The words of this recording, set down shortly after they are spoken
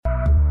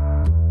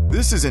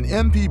This is an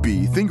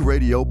MPB Think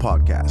Radio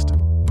podcast.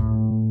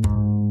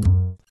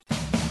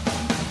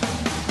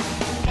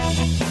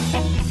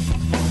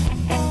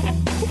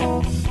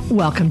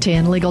 Welcome to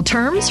In Legal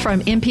Terms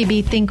from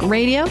MPB Think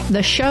Radio,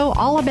 the show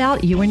all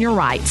about you and your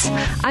rights.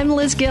 I'm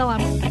Liz Gill.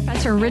 I'm with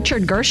Professor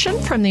Richard Gershon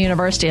from the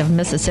University of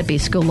Mississippi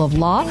School of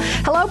Law.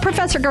 Hello,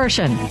 Professor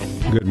Gershon.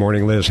 Good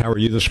morning, Liz. How are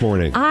you this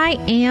morning? I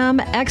am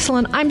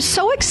excellent. I'm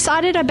so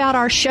excited about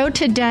our show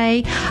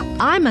today.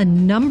 I'm a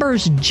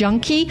numbers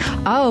junkie.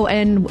 Oh,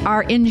 and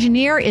our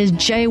engineer is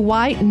Jay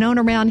White, known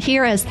around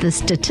here as the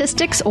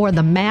statistics or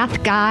the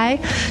math guy.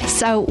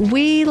 So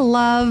we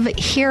love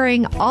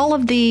hearing all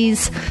of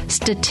these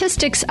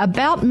statistics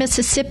about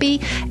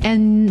Mississippi,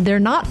 and they're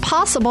not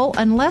possible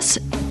unless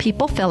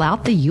people fill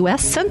out the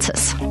U.S.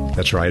 Census.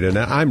 That's right. And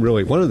I'm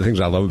really, one of the things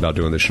I love about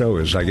doing the show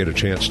is I get a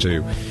chance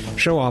to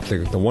show off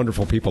the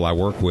wonderful people I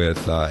work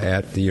with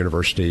at the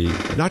university,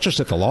 not just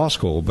at the law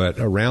school, but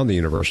around the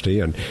university.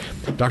 And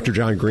Dr.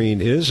 John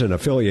Green is an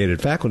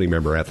affiliated faculty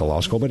member at the law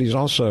school, but he's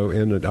also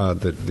in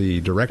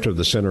the director of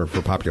the Center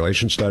for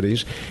Population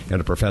Studies and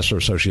a professor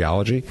of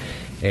sociology.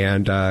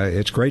 And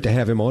it's great to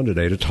have him on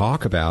today to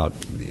talk about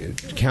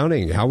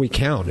counting, how we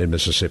count in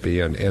Mississippi,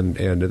 and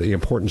the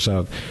importance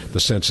of the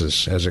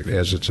census as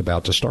it's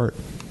about to start.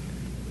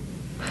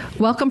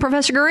 Welcome,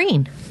 Professor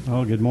Green.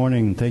 Oh, good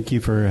morning. Thank you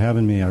for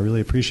having me. I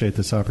really appreciate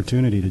this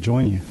opportunity to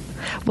join you.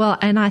 Well,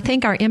 and I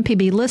think our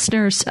MPB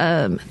listeners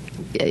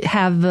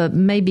have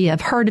maybe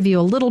have heard of you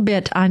a little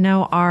bit. I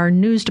know our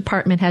news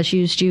department has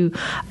used you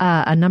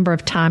a number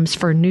of times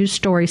for news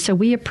stories, so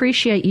we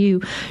appreciate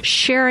you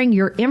sharing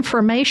your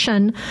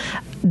information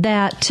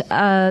that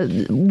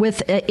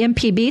with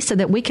MPB so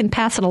that we can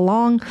pass it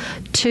along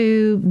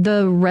to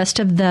the rest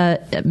of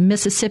the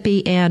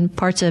Mississippi and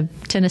parts of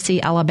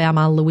Tennessee,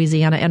 Alabama,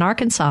 Louisiana, and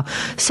Arkansas.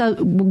 So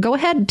go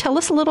ahead and tell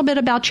us a little bit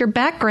about your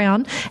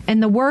background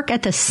and the work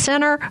at the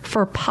Center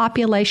for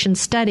Population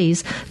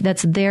Studies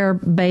that's there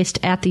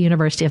based at the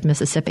University of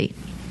Mississippi.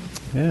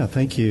 Yeah,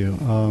 thank you.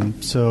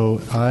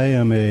 So I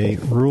am a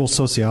rural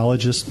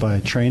sociologist by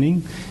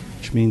training,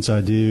 which means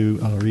I do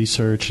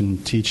research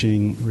and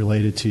teaching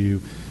related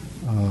to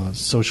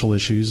social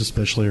issues,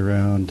 especially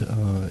around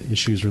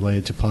issues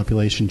related to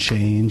population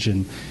change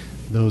and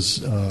those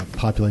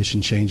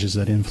population changes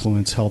that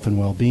influence health and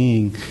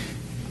well-being.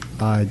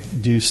 I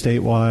do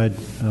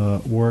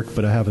statewide work,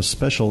 but I have a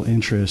special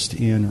interest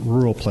in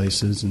rural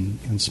places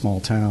and small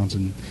towns,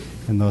 and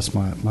thus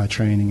my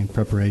training and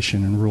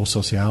preparation in rural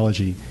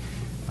sociology.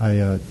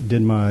 I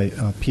did my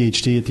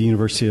PhD at the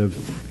University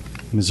of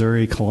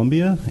Missouri,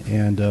 Columbia,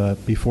 and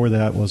before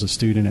that was a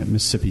student at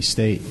Mississippi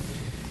State.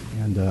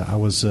 And I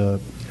was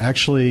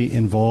actually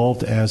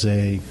involved as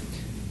a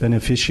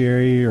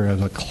beneficiary or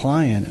as a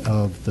client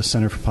of the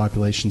Center for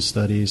Population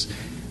Studies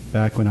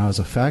back when I was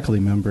a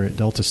faculty member at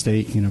Delta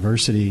State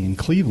University in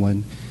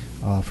Cleveland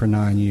for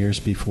 9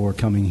 years before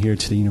coming here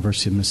to the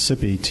University of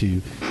Mississippi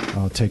to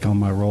take on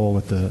my role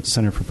at the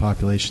Center for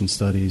Population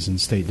Studies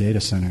and State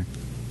Data Center.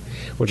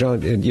 Well,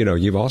 John, and,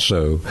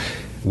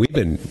 we've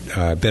been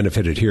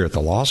benefited here at the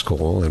law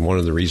school, and one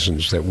of the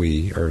reasons that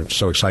we are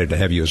so excited to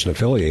have you as an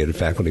affiliated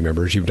faculty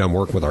member is you've done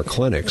work with our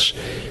clinics.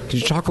 Could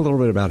you talk a little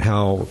bit about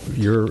how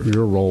your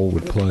role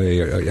would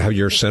play, how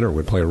your center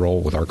would play a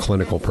role with our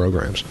clinical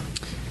programs?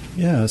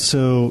 Yeah,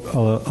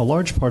 so a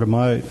large part of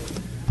my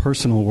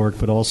personal work,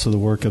 but also the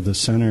work of the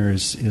center,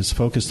 is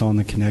focused on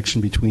the connection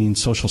between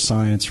social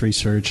science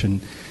research and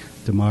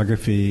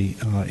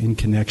demography in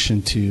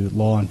connection to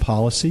law and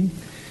policy,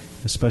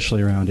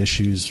 especially around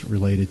issues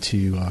related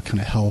to kind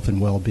of health and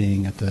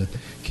well-being at the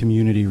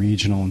community,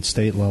 regional, and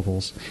state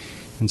levels.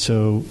 And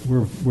so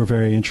we're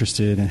very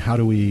interested in how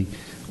do we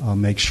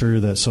make sure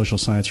that social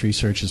science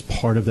research is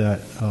part of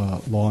that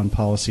law and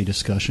policy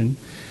discussion,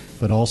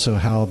 but also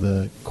how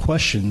the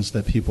questions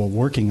that people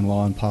working in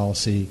law and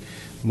policy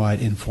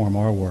might inform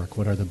our work.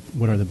 What are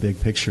the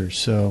big pictures?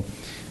 So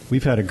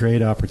we've had a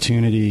great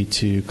opportunity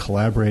to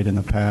collaborate in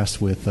the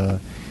past with the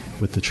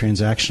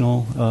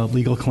transactional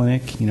legal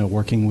clinic,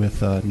 working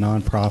with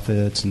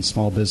nonprofits and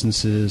small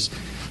businesses,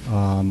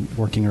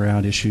 working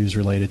around issues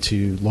related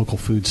to local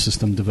food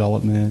system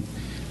development.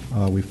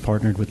 We've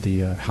partnered with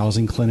the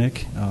housing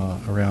clinic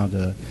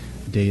around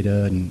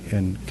data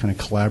and kind of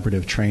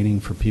collaborative training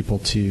for people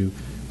to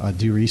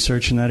do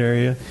research in that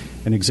area.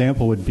 An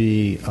example would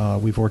be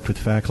we've worked with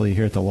faculty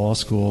here at the law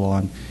school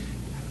on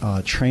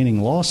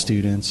training law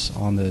students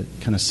on the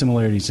kind of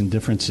similarities and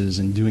differences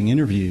in doing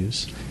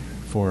interviews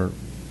for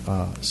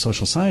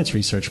social science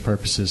research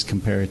purposes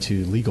compared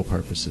to legal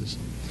purposes.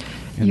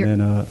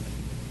 And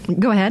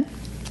go ahead.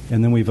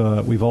 And then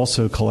we've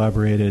also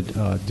collaborated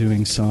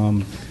doing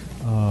some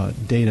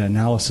data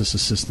analysis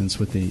assistance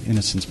with the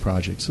Innocence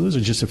Project. So those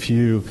are just a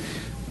few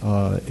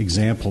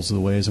examples of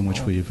the ways in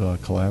which we've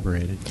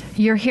collaborated.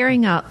 You're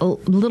hearing a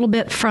little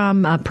bit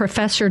from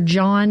Professor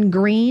John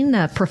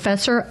Green,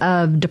 professor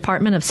of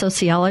Department of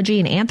Sociology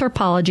and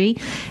Anthropology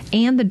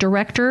and the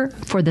director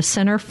for the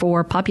Center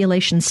for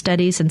Population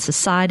Studies and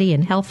Society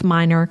and Health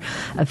Minor,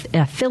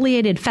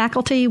 affiliated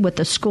faculty with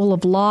the School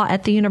of Law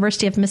at the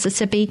University of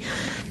Mississippi.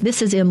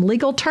 This is In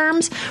Legal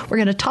Terms. We're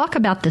going to talk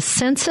about the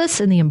census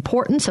and the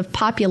importance of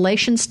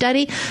population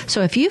study.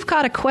 So if you've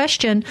got a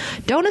question,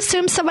 don't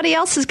assume somebody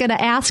else is going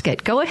to ask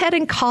it. Go ahead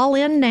and call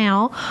in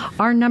now.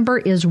 Our number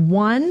is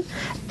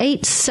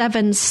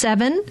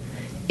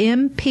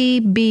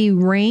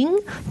 1-877-MPB-RING.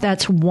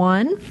 That's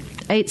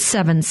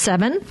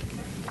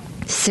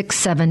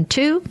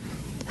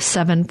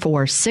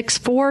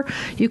 1-877-672-7464.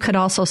 You could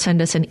also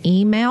send us an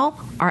email.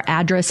 Our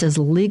address is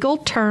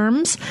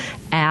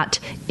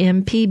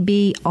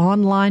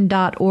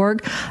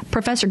legalterms@mpbonline.org.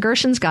 Professor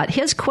Gershen's got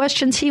his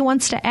questions he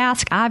wants to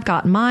ask. I've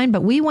got mine,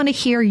 but we want to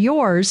hear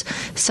yours.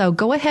 So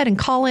go ahead and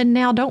call in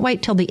now. Don't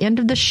wait till the end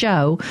of the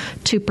show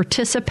to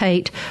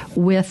participate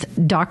with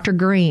Dr.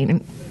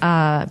 Green,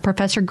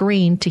 Professor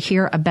Green, to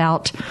hear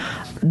about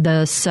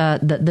the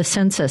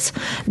census.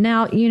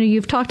 Now,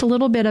 you've talked a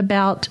little bit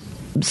about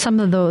some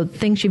of the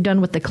things you've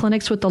done with the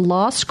clinics with the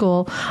law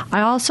school.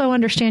 I also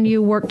understand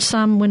you worked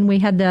some when we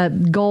had the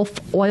Gulf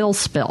oil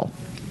spill.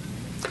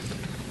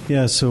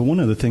 Yeah, so one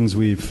of the things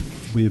we've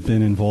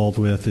been involved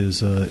with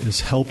is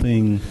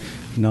helping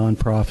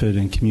nonprofit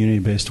and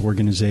community-based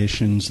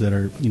organizations that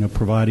are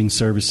providing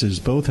services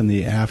both in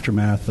the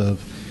aftermath of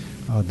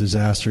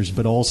disasters,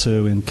 but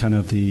also in kind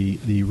of the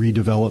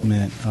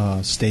redevelopment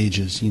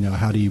stages.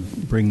 How do you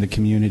bring the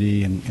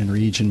community and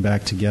region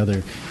back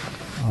together?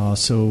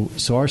 So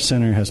our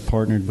center has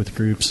partnered with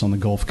groups on the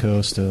Gulf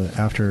Coast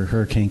after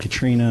Hurricane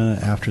Katrina,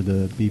 after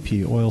the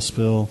BP oil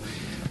spill,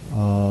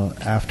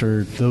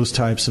 after those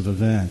types of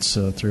events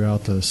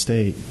throughout the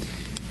state.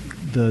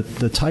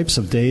 The types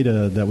of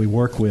data that we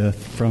work with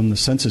from the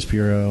Census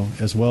Bureau,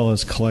 as well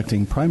as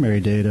collecting primary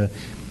data,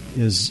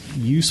 is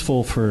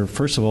useful for,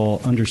 first of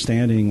all,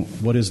 understanding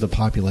what is the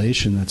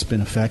population that's been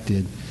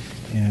affected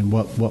and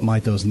what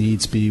might those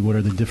needs be, what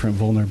are the different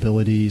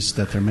vulnerabilities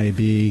that there may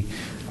be,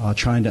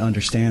 trying to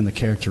understand the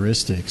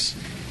characteristics,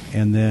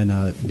 and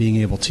then being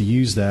able to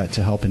use that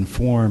to help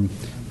inform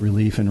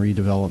relief and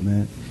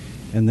redevelopment,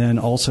 and then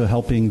also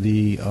helping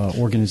the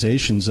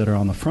organizations that are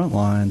on the front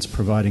lines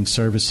providing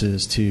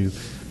services to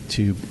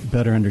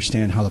better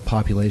understand how the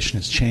population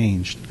has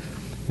changed.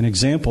 An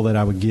example that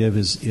I would give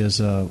is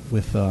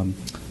with the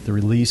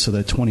release of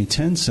the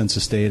 2010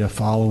 census data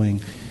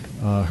following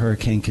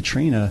Hurricane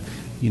Katrina.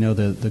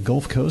 The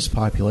Gulf Coast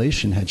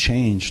population had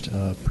changed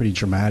pretty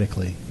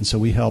dramatically. And so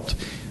we helped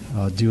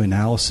do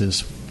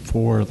analysis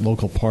for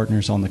local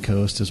partners on the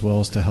coast, as well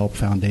as to help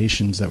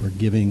foundations that were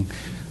giving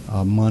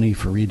money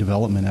for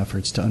redevelopment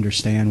efforts to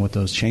understand what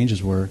those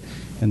changes were,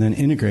 and then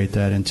integrate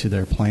that into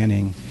their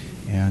planning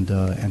and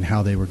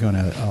how they were going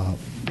to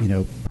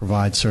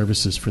provide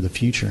services for the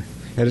future.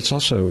 And it's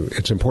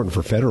important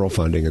for federal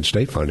funding and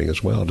state funding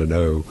as well to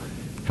know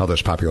how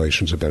those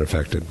populations have been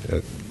affected.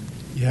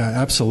 Yeah,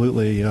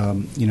 absolutely.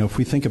 If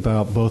we think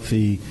about both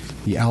the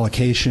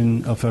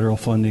allocation of federal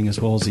funding as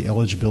well as the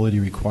eligibility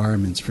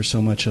requirements for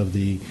so much of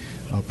the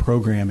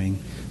programming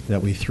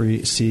that we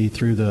see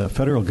through the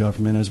federal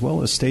government as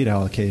well as state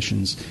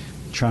allocations,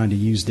 trying to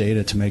use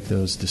data to make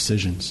those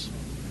decisions.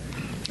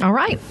 All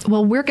right.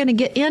 Well, we're going to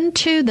get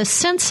into the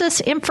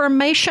census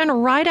information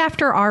right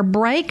after our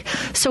break.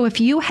 So if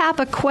you have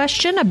a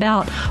question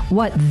about who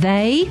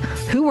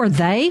are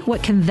they,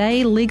 what can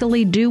they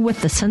legally do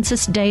with the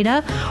census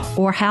data,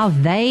 or how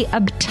they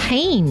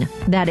obtain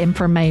that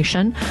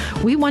information,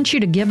 we want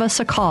you to give us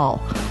a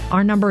call.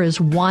 Our number is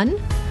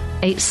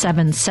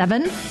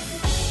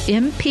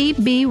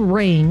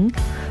 1-877-MPB-RING.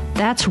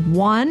 That's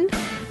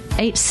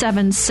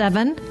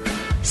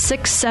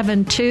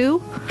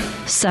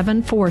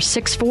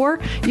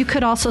 1-877-672-7464. You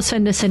could also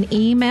send us an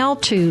email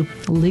to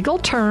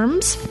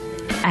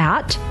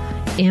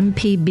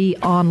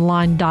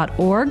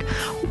legalterms@mpbonline.org.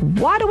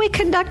 Why do we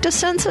conduct a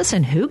census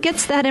and who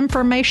gets that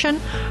information?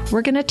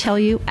 We're going to tell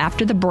you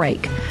after the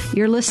break.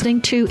 You're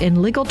listening to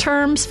In Legal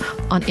Terms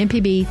on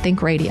MPB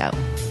Think Radio.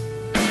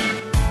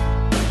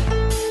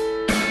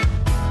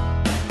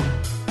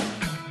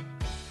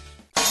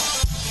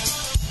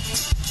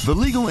 The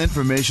legal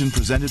information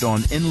presented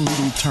on In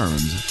Legal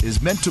Terms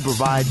is meant to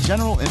provide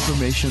general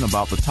information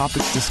about the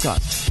topics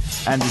discussed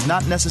and is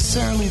not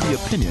necessarily the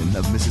opinion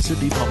of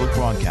Mississippi Public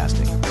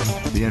Broadcasting.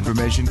 The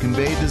information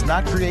conveyed does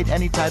not create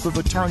any type of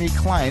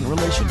attorney-client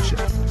relationship.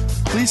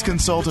 Please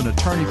consult an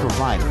attorney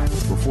provider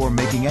before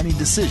making any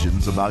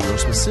decisions about your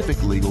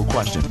specific legal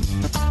questions.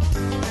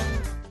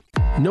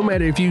 No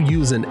matter if you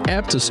use an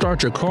app to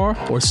start your car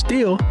or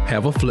still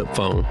have a flip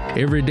phone,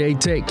 Everyday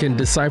Tech can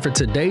decipher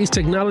today's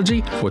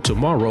technology for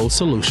tomorrow's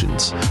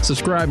solutions.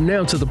 Subscribe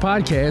now to the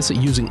podcast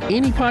using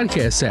any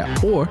podcast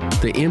app or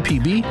the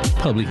MPB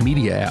Public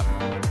Media app.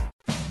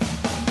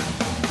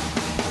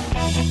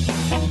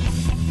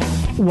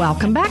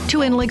 Welcome back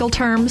to In Legal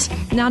Terms.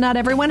 Now, not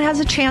everyone has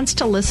a chance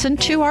to listen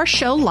to our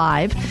show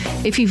live.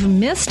 If you've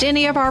missed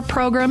any of our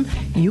program,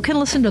 you can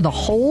listen to the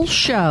whole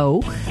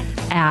show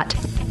at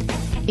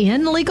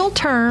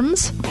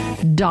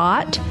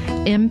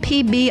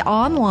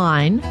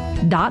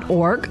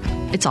inlegalterms.mpbonline.org.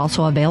 It's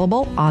also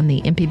available on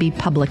the MPB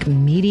Public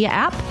Media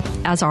app,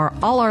 as are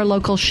all our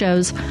local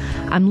shows.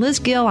 I'm Liz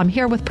Gill. I'm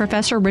here with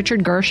Professor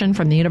Richard Gershon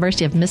from the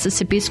University of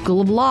Mississippi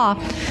School of Law.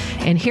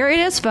 And here it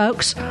is,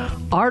 folks.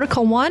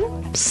 Article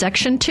 1,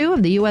 Section 2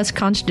 of the U.S.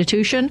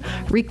 Constitution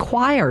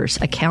requires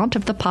a count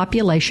of the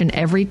population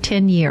every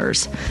 10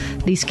 years.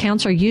 These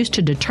counts are used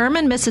to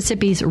determine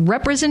Mississippi's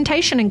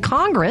representation in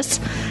Congress,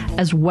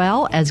 as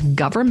well as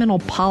governmental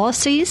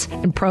policies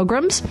and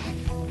programs.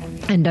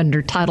 And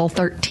under Title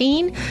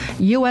 13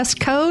 U.S.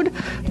 Code,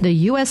 the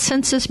U.S.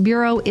 Census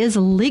Bureau is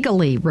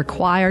legally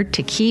required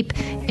to keep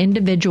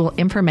individual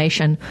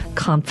information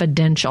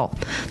confidential.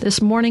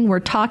 This morning, we're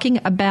talking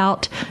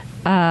about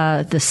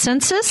the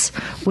census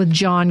with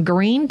John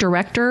Green,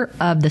 Director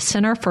of the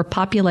Center for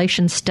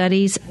Population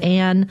Studies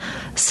and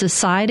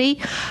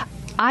Society.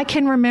 I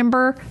can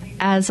remember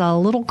as a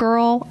little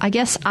girl, I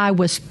guess I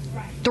was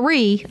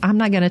 3. I'm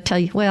not going to tell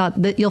you. Well,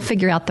 you'll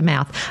figure out the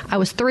math. I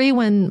was 3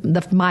 when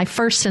my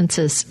first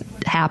census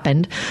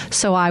happened.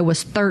 So I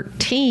was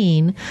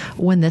 13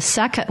 when the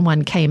second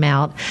one came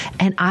out.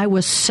 And I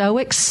was so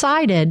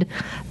excited.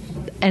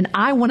 And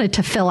I wanted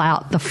to fill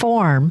out the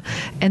form.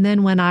 And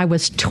then when I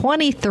was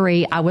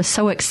 23, I was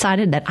so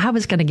excited that I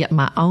was going to get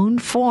my own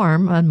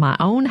form in my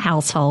own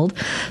household.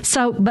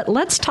 But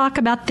let's talk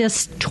about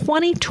this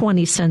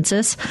 2020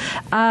 census.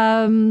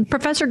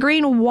 Professor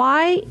Green,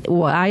 why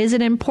is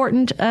it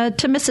important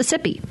to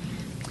Mississippi?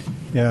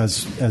 Yeah,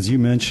 as you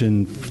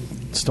mentioned,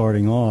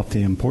 starting off,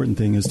 the important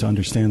thing is to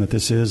understand that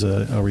this is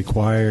a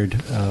requirement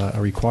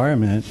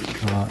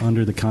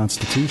under the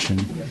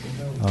Constitution.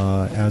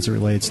 As it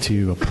relates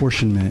to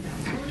apportionment.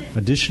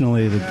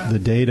 Additionally, the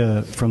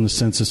data from the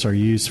census are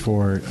used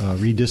for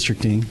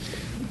redistricting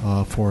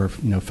for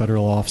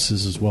federal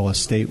offices as well as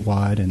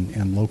statewide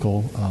and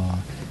local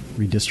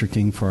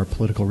redistricting for our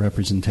political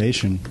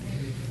representation.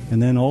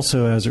 And then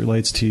also as it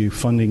relates to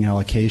funding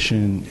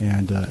allocation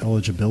and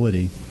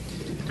eligibility.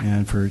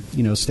 And for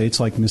states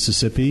like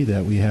Mississippi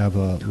that we have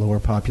lower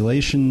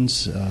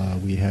populations,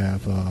 we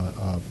have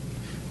a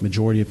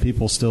majority of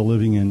people still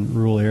living in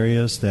rural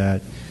areas,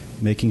 that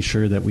making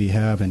sure that we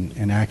have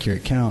an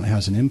accurate count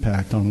has an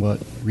impact on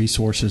what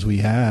resources we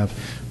have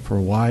for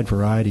a wide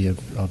variety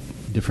of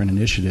different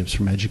initiatives,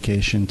 from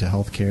education to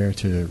healthcare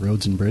to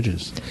roads and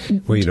bridges.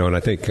 Well, and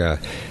I think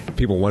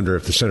people wonder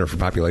if the Center for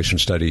Population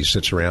Studies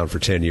sits around for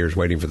 10 years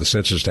waiting for the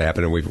census to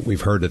happen, and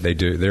we've heard that they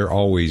do. They're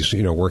always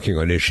working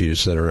on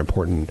issues that are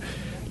important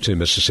to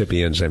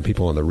Mississippians and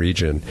people in the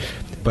region.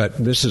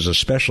 But this is a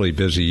especially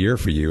busy year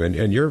for you,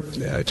 and you're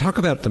talk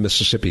about the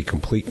Mississippi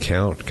Complete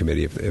Count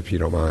Committee, if you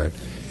don't mind.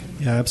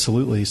 Yeah,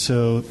 absolutely.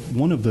 So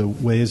one of the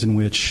ways in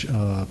which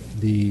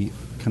the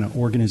kind of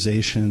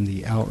organization,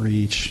 the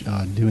outreach,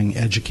 doing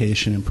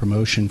education and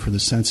promotion for the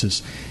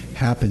census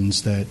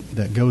happens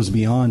that goes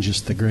beyond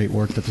just the great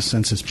work that the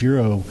Census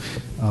Bureau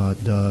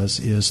does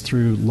is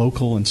through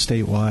local and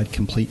statewide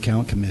complete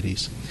count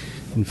committees.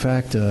 In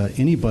fact,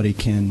 anybody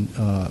can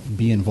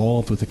be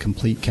involved with a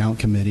complete count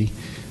committee.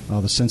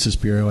 The Census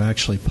Bureau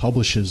actually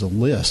publishes a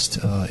list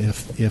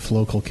if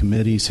local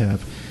committees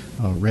have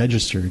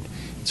registered.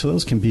 So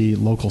those can be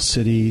local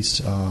cities,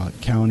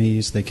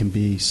 counties, they can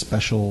be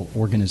special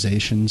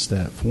organizations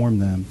that form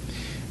them.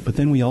 But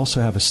then we also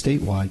have a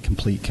statewide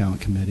complete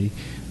count committee.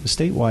 The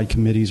statewide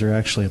committees are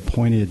actually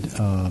appointed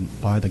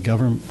by the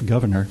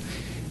governor,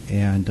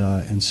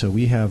 and so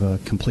we have a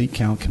complete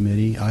count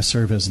committee. I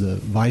serve as the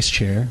vice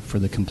chair for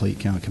the complete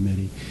count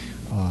committee.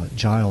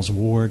 Giles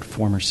Ward,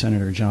 former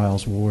Senator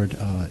Giles Ward,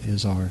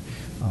 is our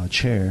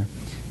chair,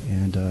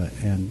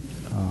 and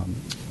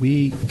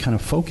we kind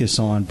of focus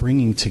on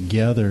bringing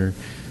together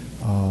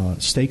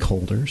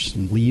stakeholders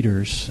and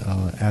leaders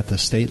at the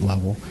state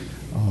level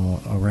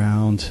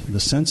around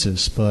the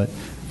census, but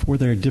for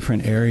their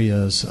different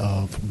areas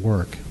of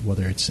work,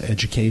 whether it's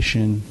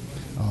education,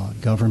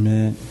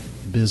 government,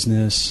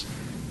 business,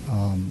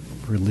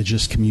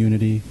 religious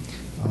community,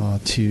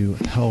 to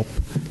help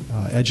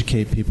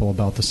educate people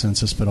about the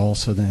census, but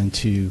also then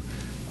to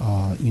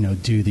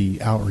do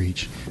the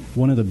outreach.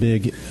 One of the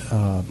big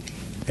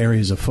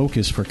areas of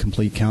focus for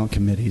complete count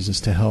committees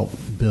is to help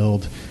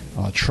build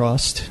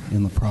trust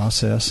in the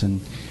process, and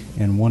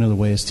one of the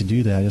ways to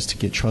do that is to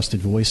get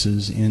trusted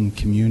voices in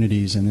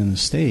communities and in the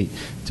state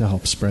to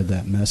help spread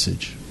that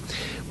message.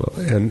 Well,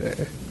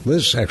 and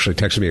Liz actually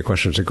texted me a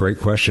question. It's a great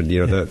question.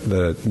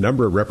 The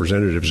number of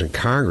representatives in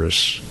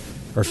Congress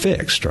are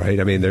fixed,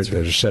 right? I mean, there's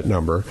a set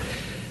number.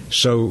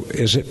 So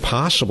is it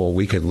possible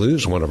we could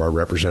lose one of our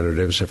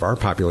representatives if our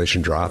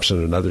population drops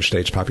and another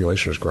state's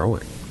population is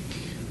growing?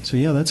 So,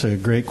 yeah, that's a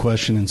great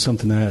question, and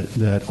something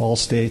that all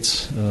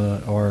states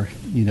are,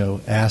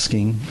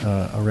 asking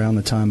around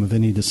the time of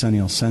any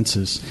decennial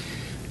census.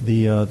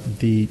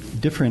 The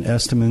different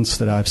estimates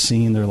that I've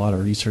seen, there are a lot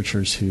of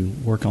researchers who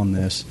work on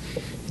this,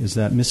 is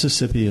that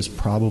Mississippi is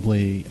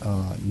probably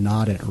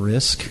not at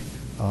risk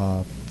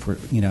for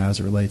as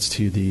it relates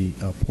to the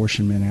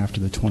apportionment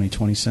after the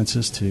 2020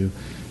 census to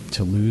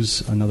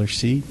lose another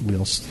seat.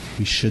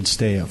 We should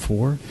stay at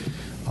 4.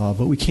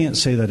 But we can't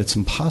say that it's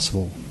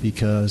impossible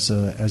because,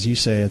 as you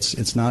say,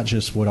 it's not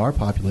just what our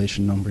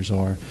population numbers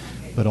are,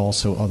 but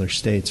also other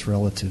states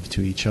relative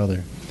to each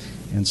other.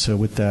 And so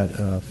with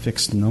that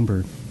fixed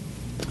number,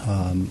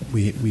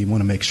 we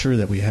want to make sure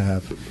that we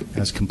have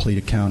as complete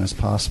a count as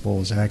possible,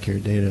 as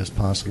accurate data as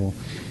possible,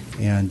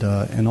 and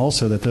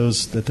also that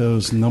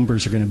those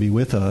numbers are going to be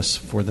with us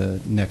for the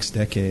next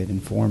decade,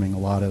 informing a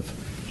lot of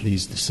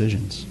these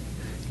decisions.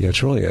 Yeah,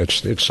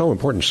 it's so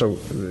important. So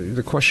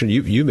the question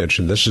you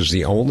mentioned, this is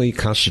the only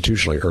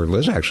constitutionally, or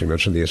Liz actually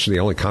mentioned this, is the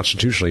only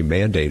constitutionally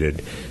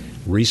mandated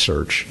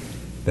research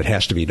that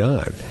has to be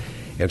done.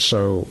 And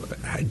so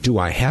do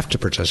I have to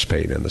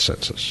participate in the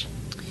census?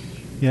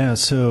 Yeah,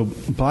 so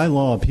by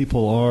law,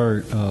 people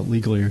are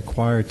legally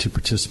required to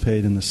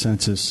participate in the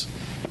census,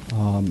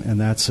 and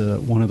that's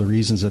one of the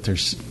reasons that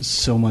there's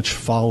so much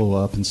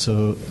follow-up and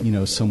so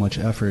much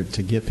effort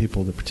to get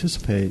people to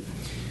participate.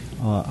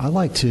 I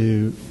like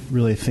to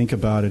really think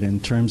about it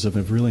in terms of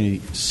a really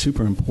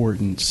super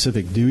important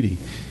civic duty.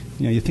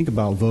 You think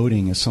about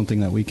voting as something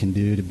that we can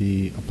do to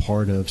be a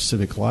part of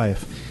civic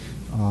life,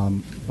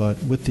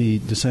 but with the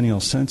decennial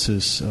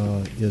census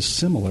is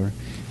similar.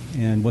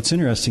 And what's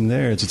interesting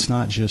there is it's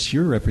not just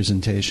your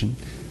representation,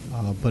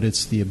 but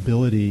it's the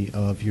ability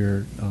of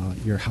your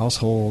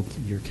household,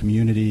 your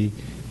community,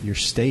 your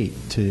state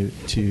to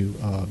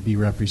be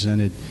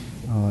represented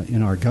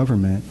in our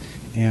government,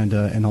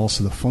 and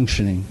also the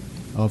functioning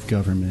of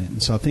government.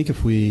 And so I think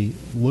if we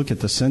look at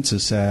the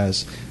census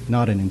as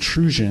not an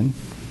intrusion,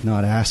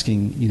 not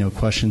asking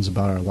questions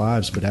about our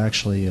lives, but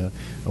actually a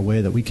way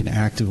that we can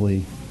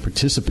actively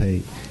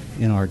participate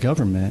in our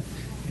government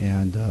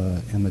and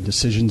the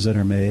decisions that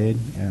are made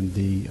and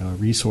the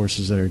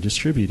resources that are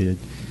distributed,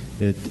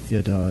 it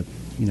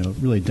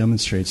really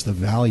demonstrates the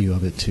value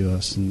of it to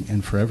us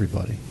and for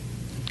everybody.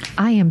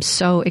 I am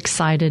so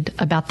excited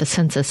about the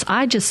census.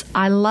 I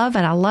love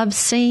it. I love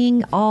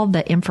seeing all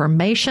the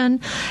information.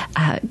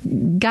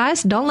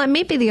 Guys, don't let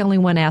me be the only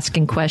one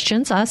asking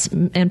questions. Us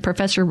and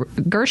Professor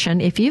Gershon,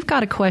 if you've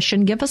got a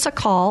question, give us a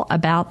call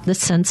about the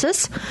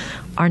census.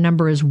 Our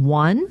number is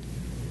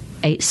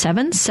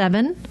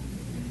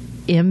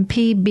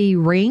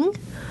 1-877-MPB-RING.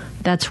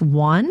 That's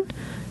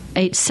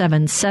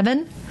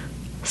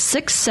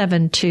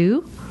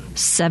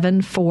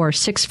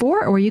 1-877-672-7464,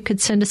 or you could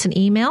send us an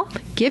email.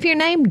 Give your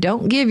name.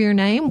 Don't give your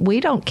name. We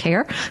don't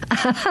care.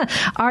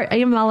 Our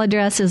email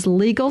address is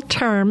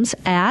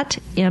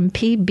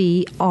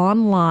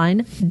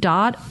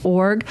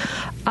legalterms@mpbonline.org.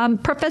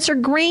 Professor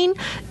Green,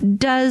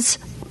 does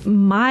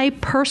my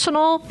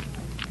personal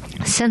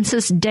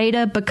census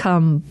data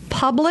become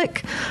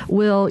public?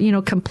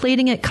 Will,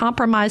 completing it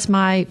compromise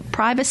my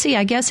privacy?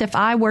 I guess if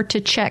I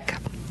checked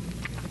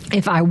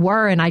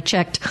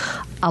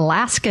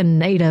Alaskan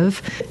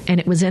Native and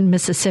it was in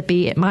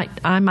Mississippi,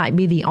 I might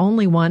be the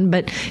only one,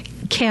 but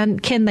can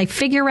they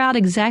figure out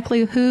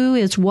exactly who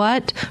is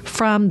what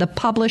from the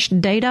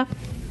published data?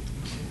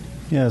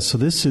 Yeah, so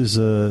this is,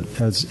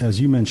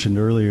 as you mentioned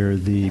earlier,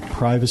 the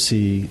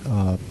privacy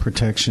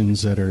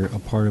protections that are a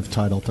part of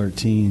Title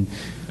 13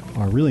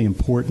 are really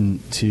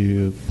important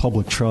to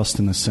public trust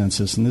in the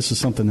census, and this is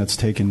something that's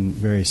taken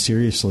very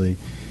seriously.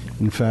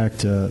 In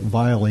fact,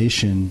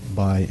 violation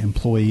by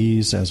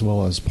employees as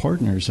well as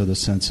partners of the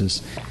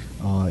census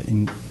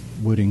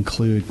would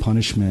include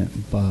punishment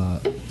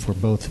for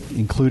both,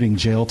 including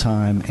jail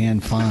time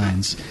and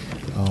fines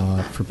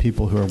for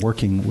people who are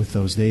working with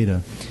those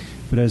data.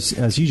 But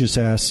as you just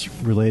asked,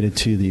 related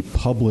to the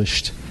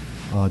published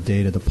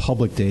data, the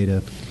public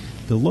data,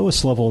 the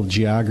lowest level of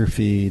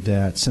geography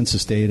that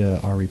census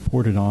data are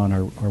reported on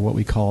are what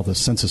we call the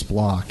census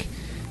block.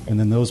 And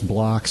then those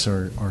blocks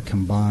are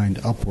combined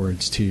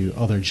upwards to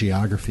other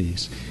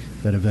geographies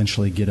that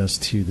eventually get us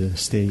to the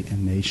state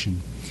and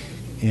nation.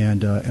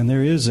 And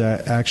there is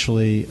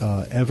actually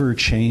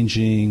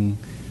ever-changing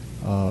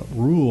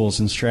rules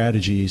and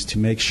strategies to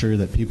make sure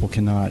that people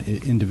cannot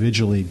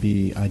individually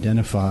be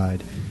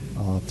identified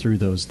through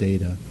those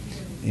data.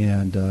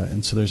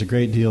 And so there's a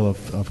great deal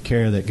of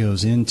care that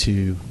goes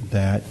into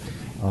that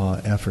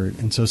effort.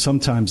 And so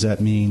sometimes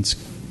that means,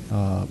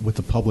 with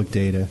the public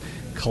data,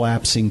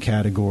 collapsing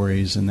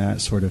categories and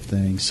that sort of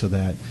thing so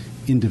that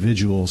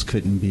individuals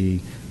couldn't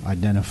be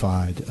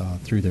identified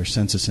through their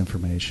census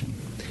information.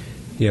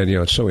 Yeah,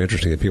 it's so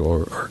interesting that people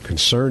are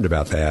concerned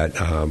about that,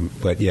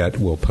 but yet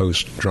will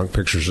post drunk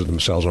pictures of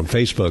themselves on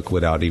Facebook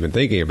without even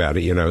thinking about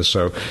it,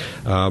 So,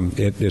 and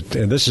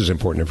this is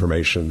important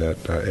information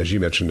that, as you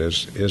mentioned,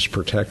 is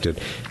protected.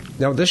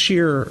 Now, this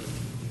year,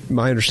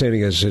 my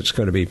understanding is it's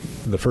going to be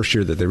the first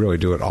year that they really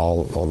do it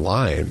all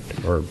online,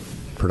 or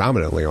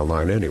predominantly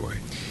online anyway.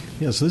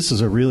 Yeah, so this is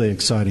a really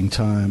exciting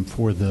time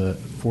for the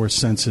for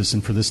census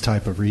and for this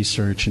type of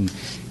research. And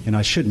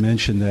I should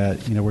mention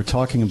that, we're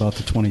talking about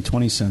the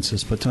 2020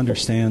 census, but to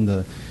understand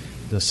the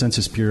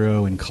Census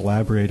Bureau and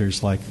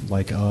collaborators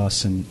like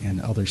us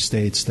and other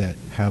states that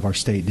have our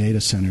state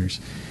data centers,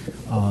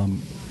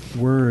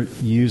 we're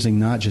using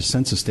not just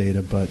census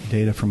data, but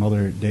data from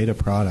other data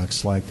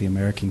products like the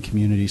American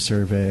Community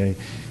Survey,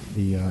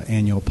 the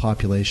annual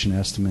population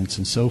estimates,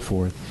 and so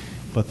forth.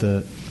 But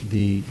the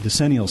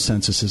decennial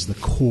census is the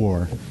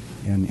core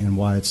and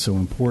why it's so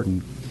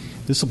important.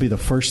 This will be the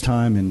first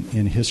time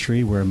in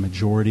history where a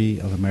majority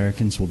of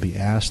Americans will be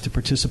asked to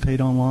participate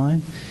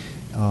online.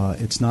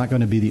 It's not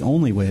going to be the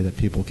only way that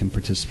people can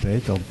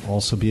participate. They'll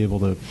also be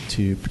able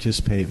to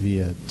participate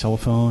via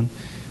telephone,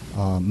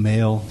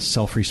 mail,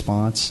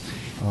 self-response,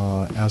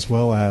 as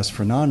well as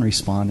for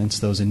non-respondents,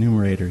 those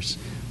enumerators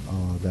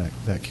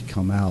that could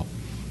come out.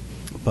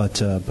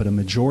 But a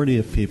majority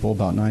of people,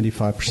 about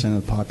 95%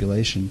 of the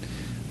population,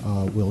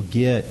 will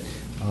get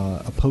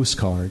a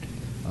postcard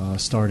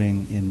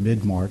starting in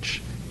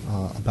mid-March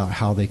about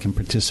how they can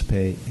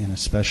participate, and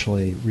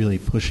especially really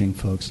pushing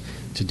folks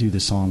to do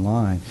this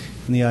online.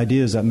 And the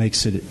idea is that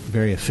makes it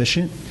very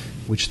efficient,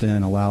 which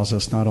then allows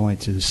us not only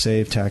to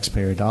save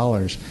taxpayer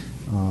dollars,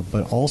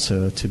 but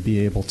also to be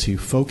able to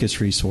focus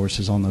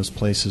resources on those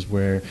places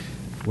where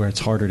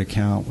it's harder to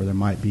count, where there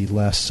might be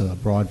less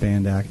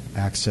broadband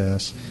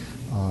access,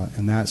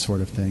 and that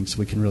sort of thing. So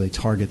we can really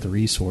target the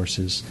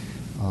resources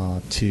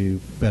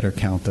to better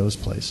count those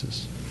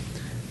places.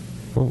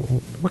 Well,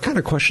 what kind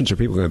of questions are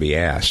people going to be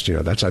asked?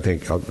 That's, I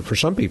think, for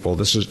some people,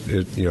 this is,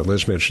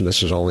 Liz mentioned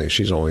she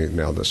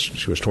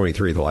was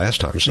 23 the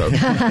last time. So,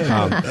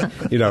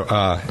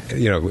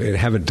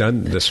 haven't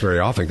done this very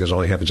often because it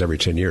only happens every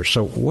 10 years.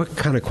 So what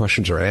kind of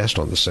questions are asked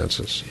on the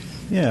census?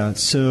 Yeah,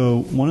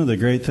 so one of the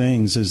great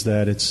things is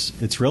that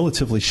it's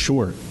relatively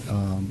short.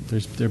 There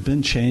have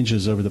been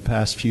changes over the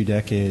past few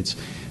decades.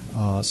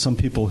 Some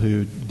people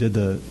who did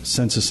the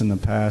census in the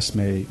past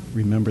may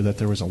remember that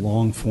there was a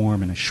long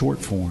form and a short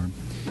form.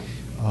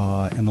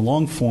 And the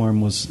long form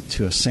was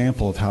to a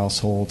sample of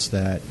households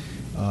that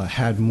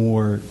had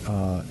more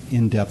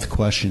in-depth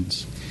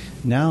questions.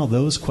 Now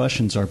those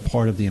questions are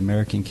part of the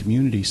American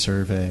Community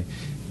Survey,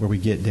 where we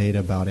get data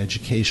about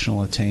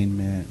educational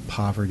attainment,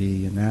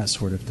 poverty, and that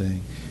sort of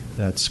thing.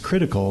 That's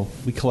critical.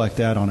 We collect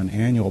that on an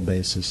annual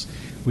basis,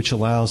 which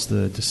allows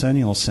the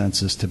decennial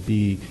census to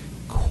be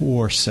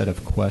core set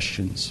of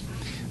questions.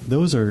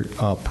 Those are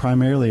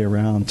primarily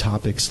around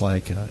topics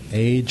like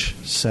age,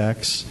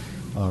 sex,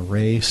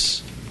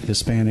 race,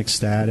 Hispanic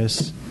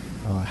status,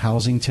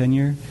 housing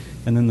tenure,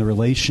 and then the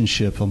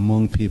relationship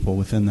among people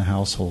within the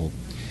household.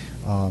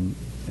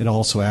 It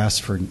also asks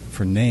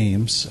for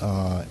names,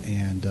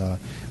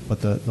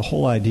 but the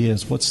whole idea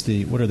is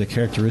what are the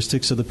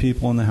characteristics of the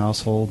people in the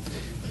household,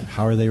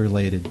 how are they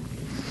related,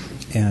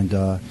 and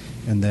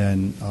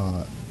then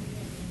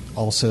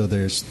also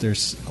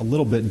there's a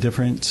little bit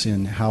difference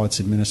in how it's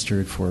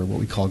administered for what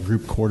we call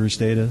group quarters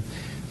data,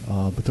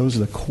 but those are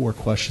the core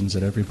questions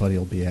that everybody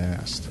will be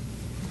asked.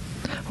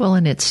 Well,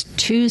 and it's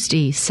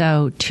Tuesday,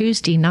 so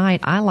Tuesday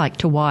night I like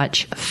to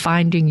watch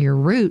Finding Your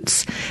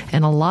Roots,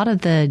 and a lot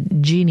of the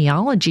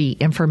genealogy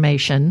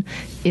information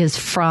is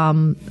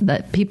from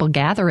that people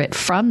gather it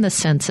from the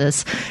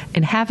census,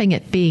 and having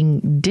it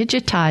being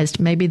digitized,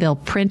 maybe they'll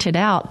print it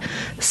out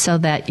so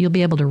that you'll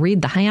be able to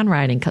read the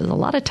handwriting, because a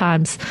lot of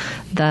times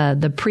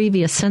the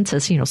previous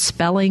census,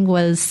 spelling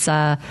was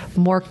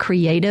more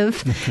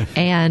creative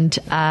and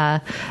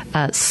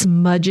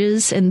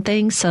smudges and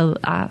things. So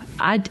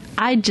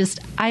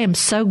I am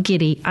so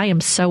giddy. I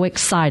am so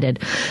excited.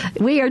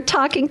 We are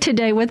talking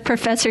today with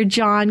Professor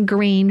John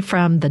Green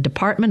from the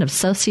Department of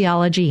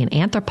Sociology and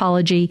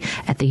Anthropology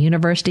at the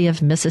University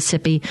of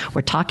Mississippi.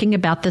 We're talking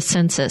about the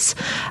census.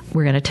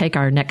 We're going to take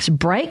our next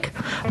break,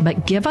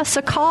 but give us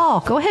a call.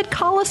 Go ahead,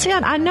 call us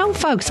in. I know,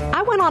 folks,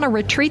 I went on a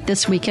retreat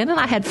this weekend and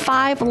I had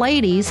 5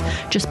 ladies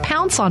just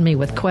pounce on me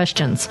with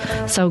questions.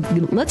 So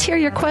let's hear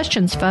your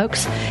questions,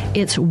 folks.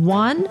 It's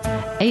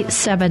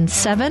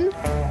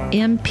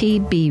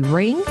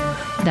 1-877-MPB-RING.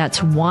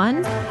 That's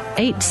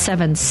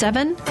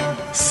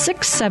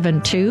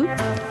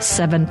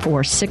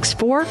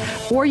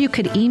 1-877-672-7464. Or you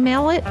could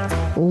email it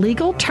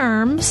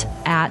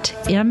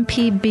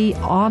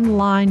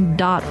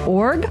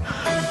legalterms@mpbonline.org.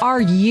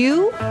 Are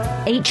you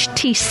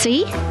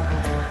HTC?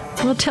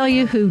 We'll tell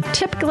you who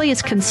typically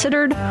is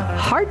considered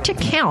hard to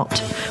count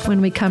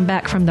when we come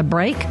back from the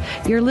break.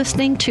 You're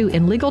listening to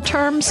In Legal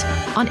Terms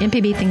on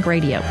MPB Think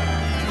Radio.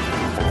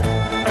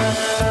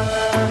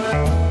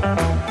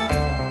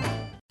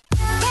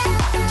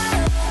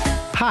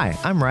 Hi,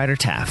 I'm Ryder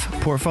Taff,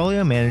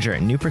 Portfolio Manager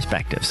at New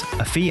Perspectives,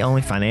 a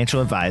fee-only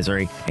financial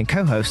advisory and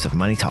co-host of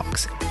Money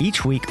Talks.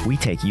 Each week, we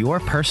take your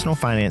personal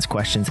finance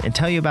questions and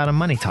tell you about a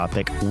money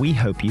topic we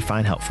hope you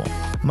find helpful.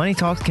 Money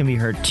Talks can be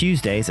heard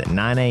Tuesdays at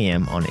 9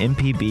 a.m. on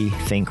MPB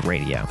Think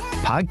Radio.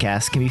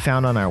 Podcasts can be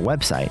found on our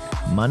website,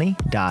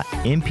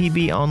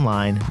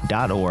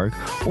 money.mpbonline.org,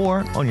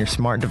 or on your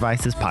smart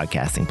device's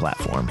podcasting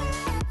platform.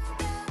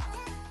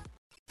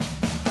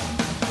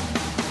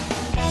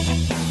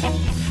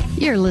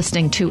 You're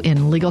listening to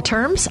In Legal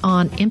Terms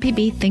on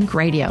MPB Think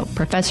Radio.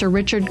 Professor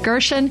Richard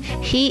Gershon,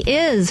 he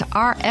is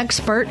our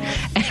expert,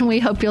 and we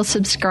hope you'll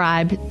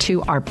subscribe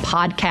to our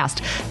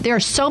podcast. There are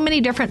so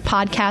many different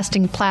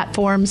podcasting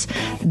platforms.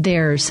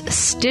 There's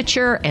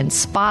Stitcher and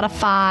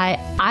Spotify.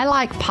 I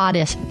like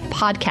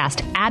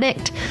Podcast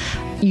Addict.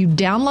 You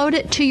download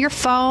it to your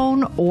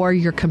phone or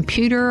your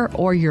computer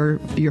or your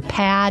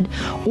pad,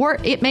 or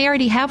it may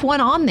already have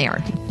one on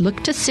there.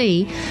 Look to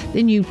see.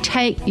 Then you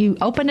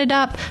open it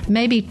up,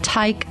 maybe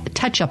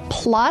touch a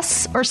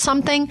plus or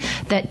something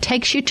that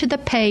takes you to the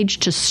page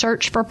to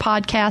search for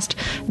podcast.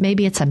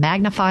 Maybe it's a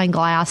magnifying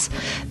glass.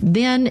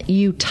 Then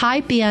you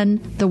type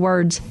in the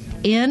words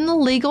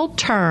In Legal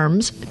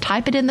Terms,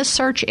 type it in the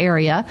search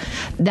area.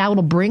 That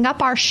will bring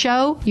up our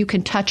show. You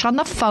can touch on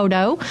the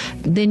photo.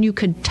 Then you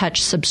could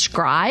touch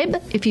subscribe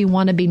if you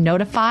want to be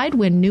notified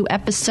when new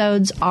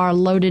episodes are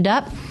loaded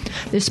up.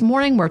 This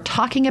morning, we're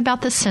talking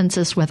about the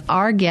census with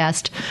our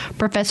guest,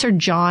 Professor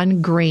John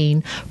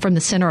Green from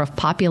the Center of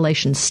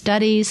Population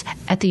Studies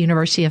at the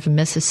University of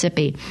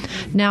Mississippi.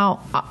 Now,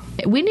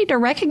 we need to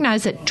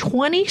recognize that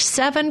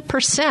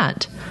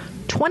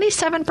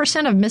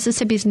 27% of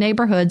Mississippi's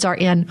neighborhoods are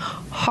in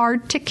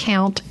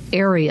hard-to-count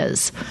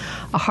areas.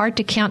 A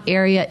hard-to-count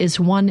area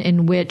is one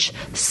in which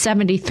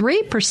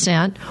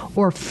 73%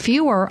 or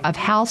fewer of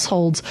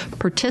households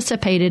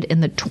participated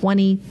in the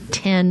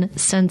 2010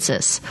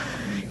 census.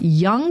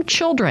 Young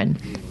children,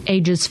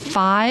 ages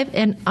 5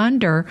 and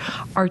under,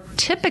 are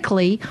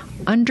typically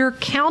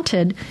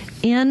undercounted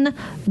in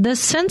the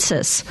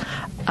census.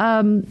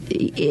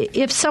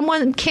 If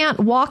someone can't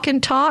walk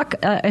and talk,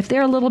 if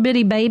they're a little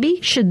bitty baby,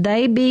 should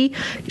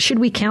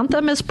we count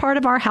them as part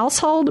of our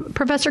household,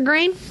 Professor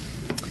Green?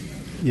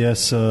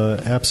 Yes,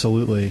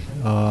 absolutely.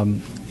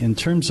 In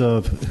terms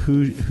of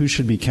who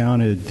should be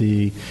counted,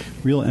 the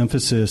real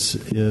emphasis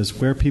is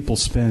where people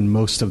spend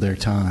most of their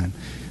time,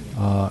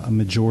 a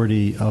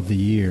majority of the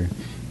year.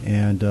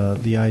 And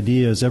the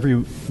idea is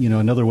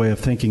another way of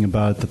thinking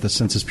about it that the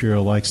Census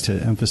Bureau likes to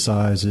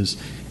emphasize is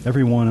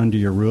everyone under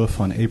your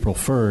roof on April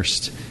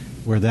 1st,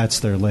 where that's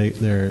their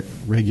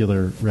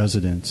regular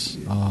residence.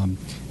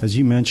 As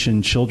you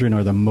mentioned, children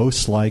are the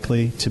most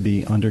likely to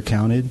be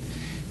undercounted.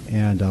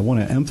 And I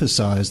want to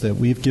emphasize that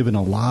we've given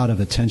a lot of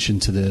attention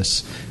to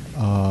this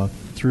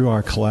through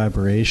our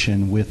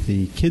collaboration with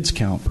the Kids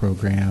Count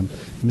program,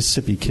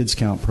 Mississippi Kids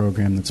Count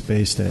program that's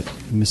based at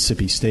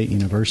Mississippi State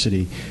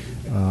University.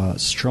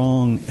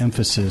 Strong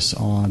emphasis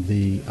on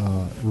the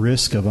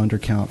risk of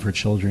undercount for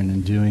children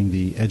and doing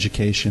the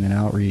education and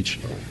outreach,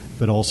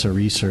 but also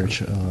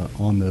research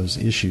on those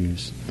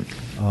issues.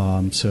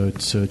 So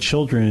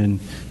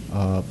children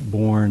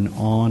born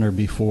on or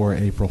before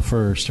April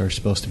 1st are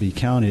supposed to be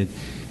counted.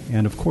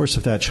 And, of course,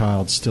 if that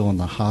child's still in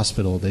the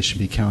hospital, they should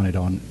be counted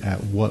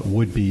at what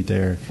would be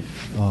their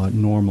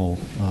normal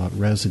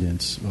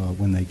residence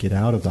when they get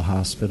out of the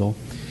hospital.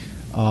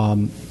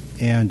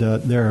 And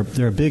there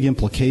are big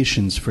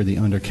implications for the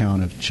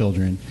undercount of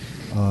children.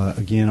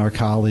 Again, our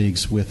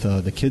colleagues with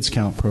the Kids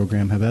Count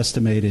program have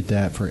estimated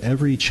that for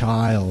every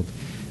child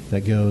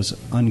that goes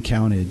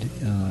uncounted,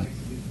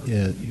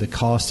 the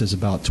cost is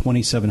about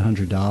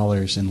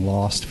 $2,700 in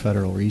lost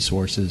federal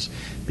resources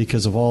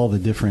because of all the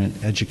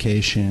different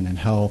education and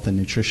health and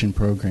nutrition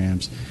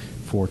programs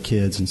for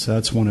kids. And so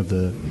that's one of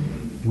the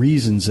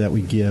reasons that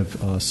we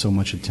give so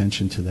much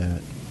attention to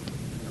that.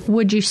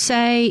 Would you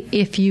say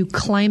if you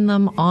claim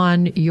them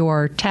on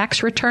your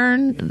tax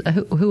return,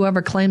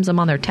 whoever claims them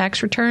on their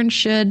tax return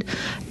should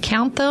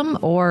count them?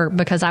 Or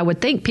because I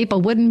would think people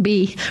wouldn't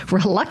be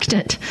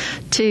reluctant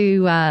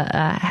to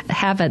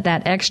have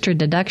that extra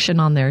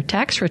deduction on their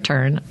tax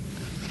return.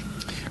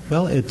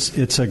 Well,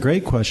 it's a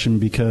great question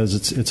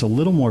because it's a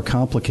little more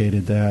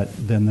complicated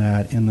than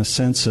that in the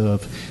sense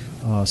of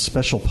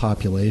special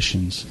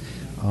populations.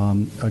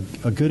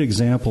 A good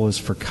example is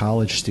for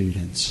college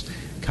students.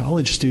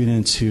 College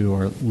students who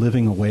are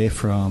living away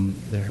from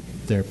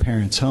their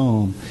parents'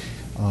 home,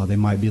 they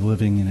might be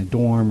living in a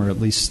dorm or at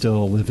least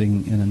still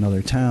living in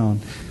another town.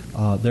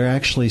 They're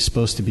actually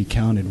supposed to be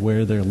counted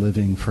where they're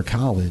living for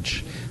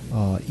college,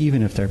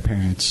 even if their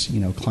parents,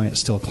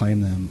 still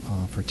claim them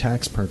for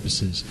tax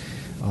purposes.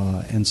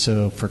 And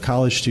so, for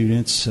college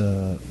students,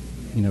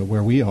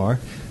 where we are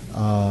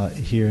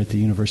here at the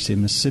University of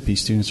Mississippi,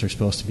 students are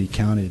supposed to be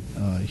counted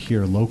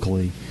here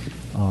locally.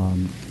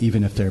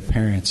 Even if their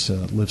parents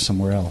live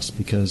somewhere else,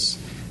 because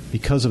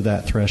of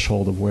that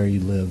threshold of where you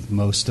live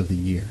most of the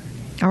year.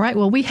 All right.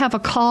 Well, we have a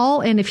call,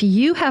 and if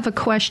you have a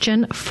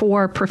question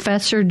for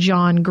Professor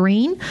John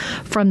Green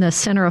from the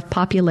Center of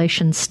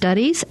Population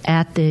Studies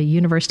at the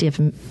University of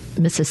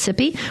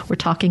Mississippi, we're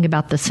talking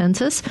about the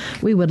census.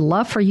 We would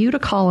love for you to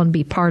call and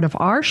be part of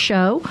our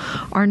show.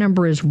 Our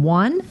number is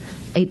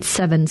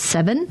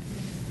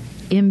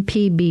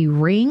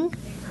 1-877-MPB-RING.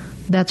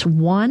 That's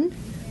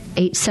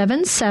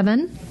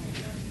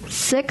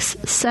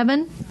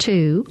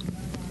 1-877-672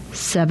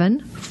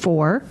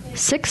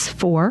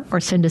 888-866-7464 or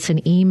send us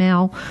an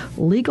email,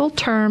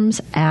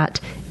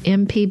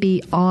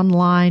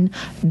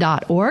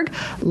 legalterms@mpbonline.org.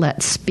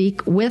 Let's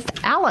speak with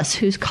Alice,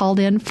 who's called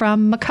in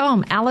from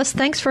Macomb. Alice,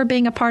 thanks for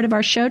being a part of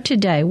our show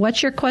today.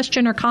 What's your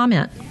question or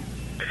comment?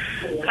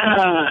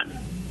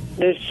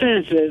 The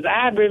census,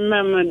 I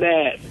remember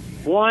that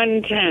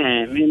one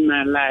time in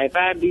my life.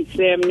 I'd be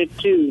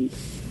 72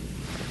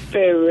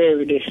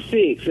 February the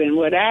 6th, and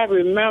what I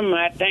remember,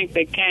 I think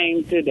they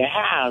came to the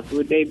house.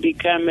 Would they be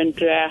coming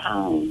to our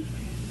home?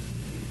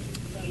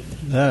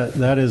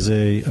 That is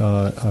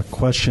a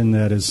question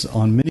that is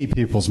on many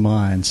people's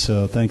minds,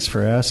 so thanks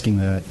for asking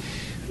that.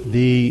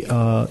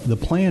 The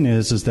plan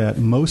is that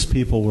most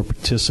people will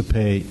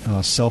participate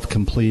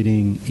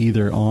self-completing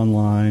either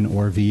online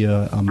or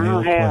via a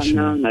mail question.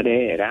 I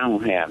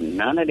don't have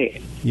none of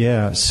that.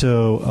 Yeah,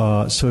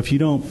 so if you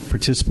don't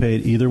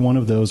participate either one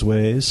of those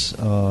ways,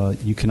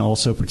 you can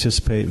also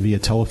participate via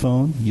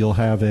telephone. You'll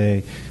have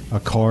a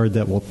card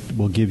that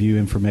will give you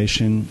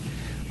information.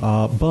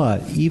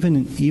 But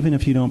even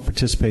if you don't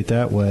participate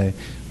that way,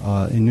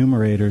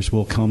 enumerators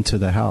will come to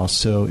the house.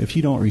 So if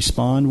you don't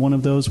respond one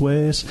of those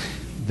ways,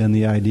 then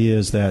the idea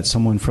is that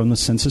someone from the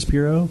Census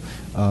Bureau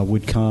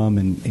would come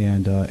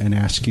and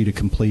ask you to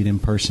complete in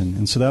person.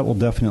 And so that will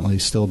definitely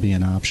still be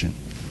an option.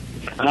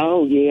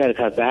 Oh, yeah,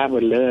 because I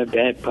would love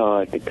that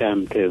part to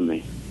come to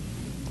me.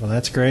 Well,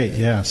 that's great,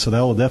 yeah. So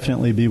that will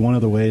definitely be one of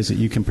the ways that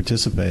you can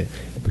participate.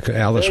 Because,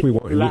 Alice, a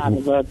lot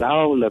of us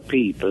older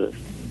people.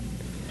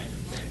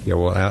 Yeah,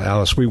 well,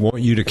 Alice, we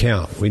want you to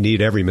count. We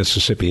need every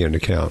Mississippian to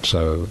count,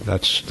 so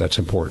that's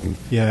important.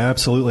 Yeah,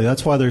 absolutely.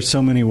 That's why there's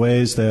so many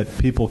ways that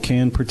people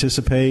can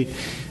participate,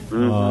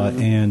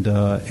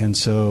 and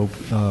so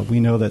we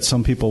know that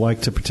some people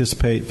like to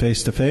participate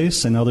face to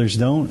face, and others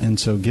don't. And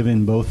so,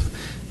 given both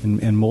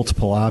and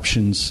multiple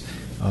options,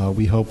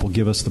 we hope will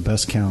give us the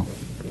best count.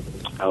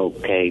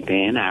 Okay,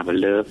 then I would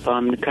love for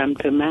them to come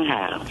to my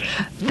house.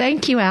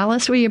 Thank you,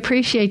 Alice. We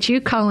appreciate you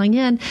calling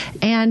in.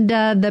 And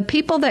the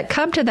people that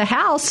come to the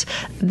house,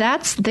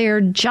 that's their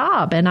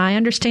job. And I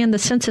understand the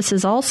census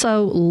is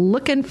also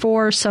looking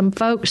for some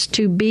folks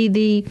to be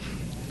the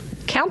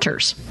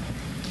counters.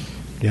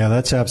 Yeah,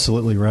 that's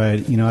absolutely right.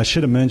 You know, I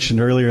should have mentioned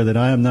earlier that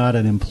I am not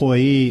an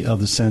employee of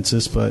the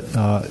census, but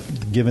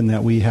given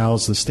that we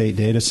house the State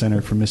Data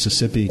Center for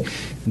Mississippi,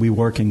 we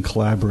work in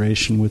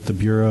collaboration with the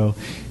Bureau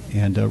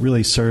and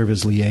really serve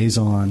as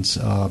liaisons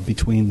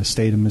between the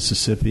state of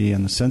Mississippi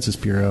and the Census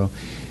Bureau.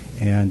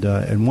 And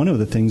one of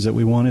the things that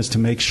we want is to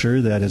make sure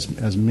that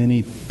as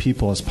many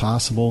people as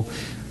possible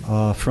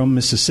from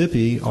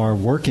Mississippi are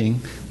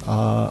working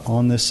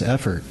on this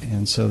effort.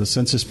 And so the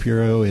Census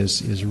Bureau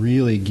is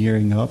really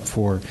gearing up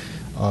for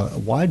a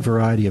wide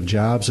variety of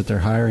jobs that they're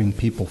hiring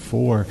people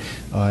for,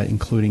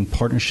 including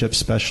partnership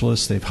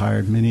specialists. They've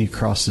hired many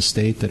across the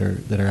state that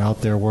are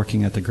out there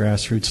working at the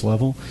grassroots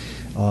level.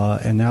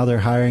 And now they're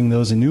hiring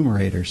those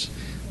enumerators,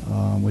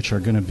 which are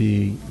going to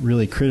be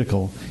really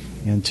critical.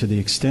 And to the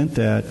extent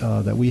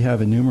that we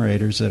have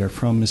enumerators that are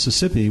from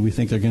Mississippi, we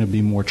think they're going to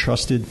be more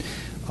trusted,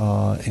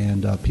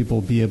 and people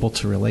will be able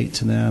to relate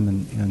to them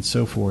and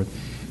so forth.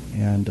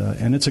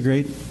 And it's a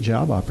great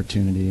job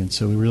opportunity. And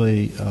so we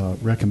really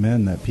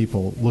recommend that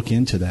people look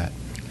into that.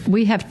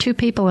 We have two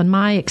people in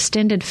my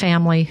extended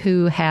family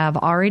who have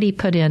already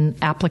put in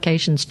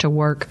applications to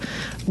work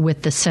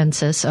with the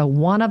census.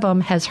 One of them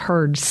has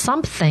heard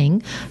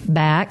something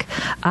back.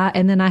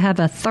 And then I have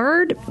a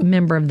third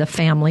member of the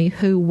family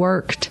who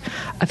worked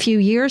a few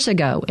years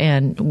ago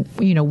and,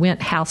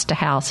 went house to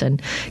house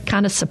and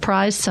kind of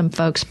surprised some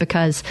folks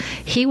because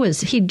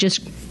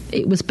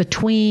it was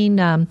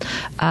between,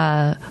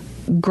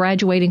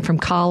 graduating from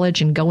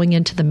college and going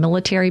into the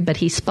military, but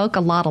he spoke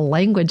a lot of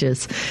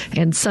languages,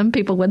 and some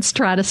people would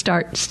try to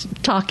start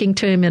talking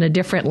to him in a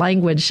different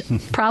language,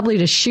 probably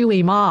to shoo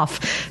him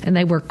off, and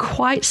they were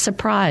quite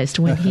surprised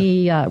when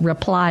he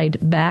replied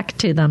back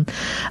to them.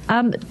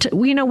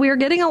 We're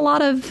getting a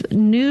lot of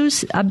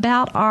news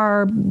about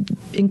our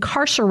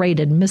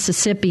incarcerated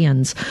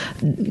Mississippians.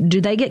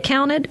 Do they get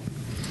counted?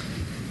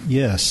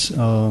 Yes.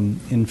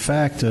 In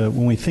fact,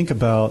 when we think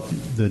about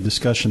the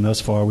discussion thus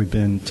far, we've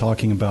been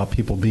talking about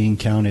people being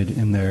counted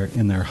in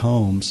their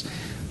homes.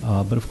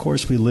 But of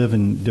course, we live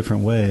in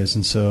different ways.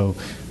 And so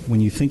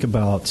when you think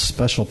about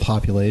special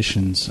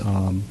populations,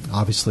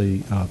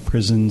 obviously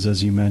prisons,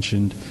 as you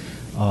mentioned,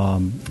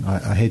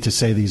 I hate to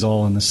say these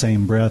all in the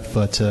same breath,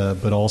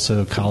 but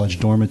also college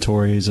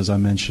dormitories, as I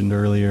mentioned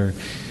earlier.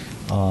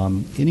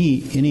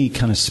 Any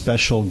kind of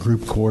special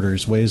group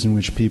quarters, ways in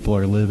which people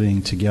are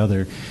living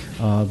together,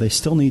 they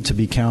still need to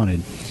be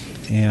counted.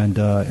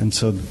 And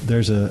so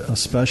there's a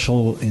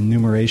special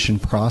enumeration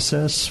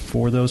process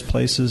for those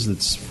places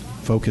that's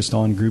focused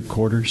on group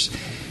quarters.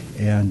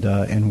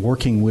 And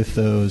working with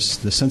those,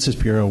 the Census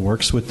Bureau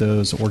works with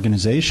those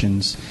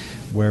organizations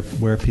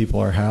where people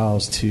are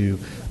housed to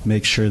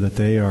make sure that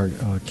they are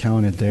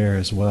counted there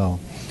as well.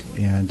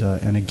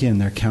 And again,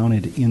 they're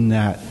counted in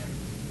that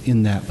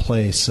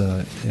place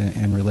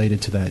and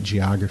related to that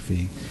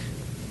geography.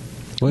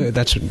 Well,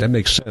 that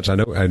makes sense. I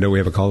know we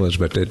have a call list,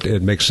 but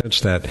it makes sense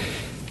that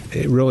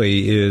it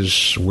really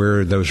is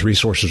where those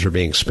resources are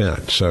being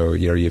spent. So,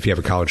 if you have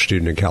a college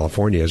student in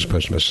California as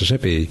opposed to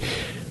Mississippi,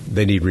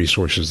 they need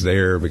resources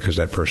there because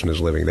that person is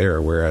living there,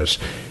 whereas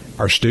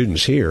our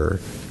students here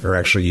are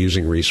actually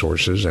using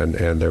resources,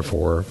 and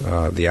therefore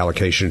the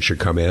allocation should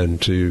come in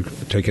to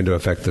take into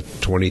effect the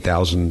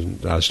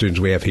 20,000 students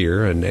we have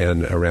here and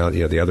around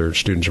the other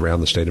students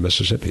around the state of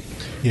Mississippi.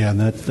 Yeah, and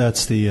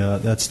that's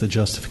the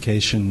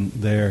justification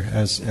there,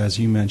 as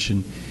you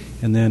mentioned,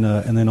 and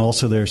then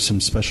also there's some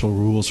special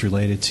rules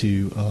related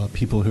to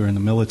people who are in the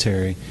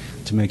military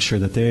to make sure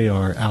that they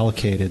are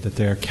allocated, that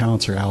their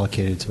accounts are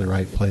allocated to the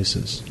right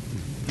places.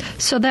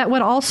 So that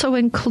would also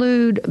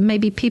include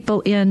maybe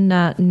people in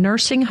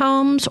nursing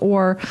homes,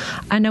 or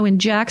I know in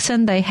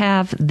Jackson they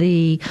have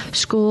the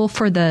School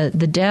for the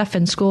Deaf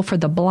and School for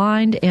the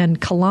Blind,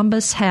 and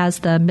Columbus has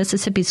the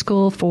Mississippi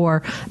School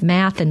for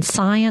Math and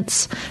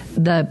Science.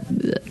 The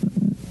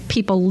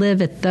people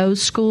live at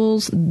those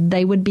schools.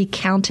 They would be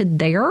counted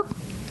there?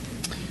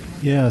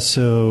 Yeah,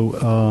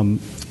 so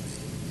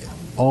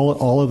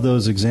all of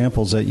those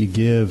examples that you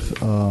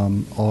give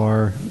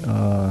are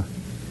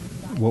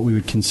what we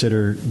would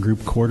consider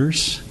group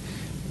quarters,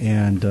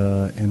 and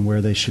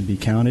where they should be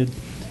counted.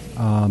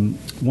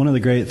 One of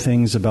the great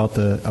things about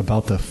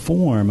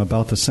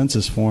the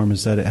census form,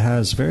 is that it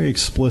has very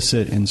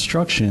explicit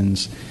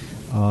instructions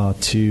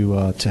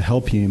to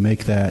help you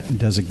make that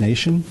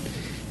designation.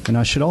 And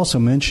I should also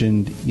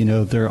mention,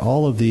 there are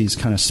all of these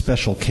kind of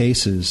special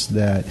cases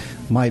that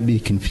might be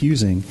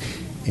confusing.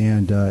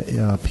 And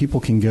people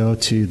can go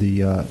to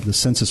the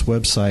census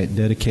website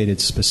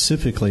dedicated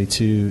specifically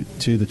to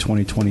the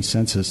 2020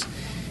 census.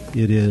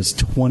 It is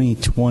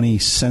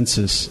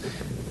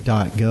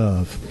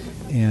 2020census.gov.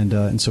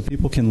 And so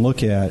people can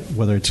look at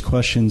whether it's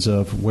questions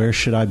of where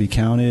should I be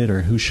counted,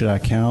 or who should I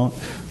count,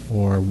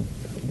 or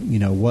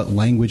what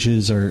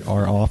languages are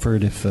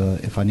offered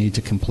if I need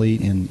to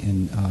complete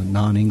in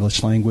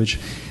non-English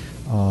language.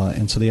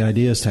 And so the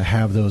idea is to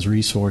have those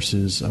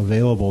resources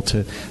available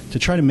to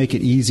try to make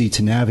it easy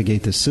to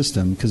navigate the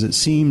system, because it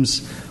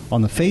seems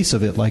on the face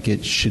of it like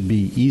it should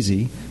be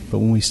easy, but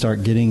when we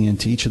start getting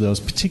into each of those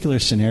particular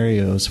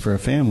scenarios for a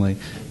family,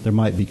 there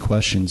might be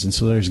questions. And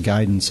so there's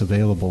guidance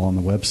available on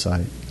the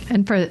website.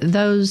 And for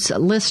those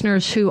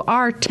listeners who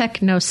are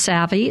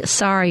techno-savvy,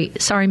 sorry,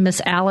 Miss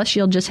Alice,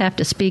 you'll just have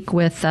to speak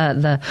with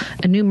the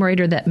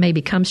enumerator that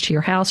maybe comes to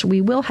your house.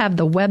 We will have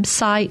the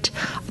website.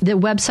 The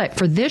website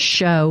for this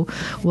show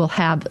will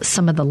have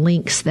some of the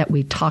links that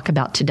we talk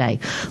about today.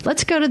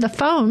 Let's go to the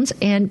phones,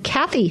 and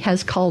Kathy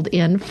has called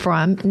in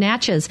from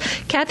Natchez.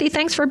 Kathy,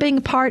 thanks for being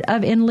a part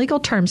of In Legal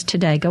Terms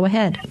today. Go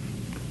ahead.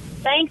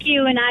 Thank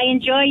you, and I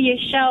enjoy your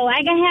show.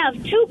 I can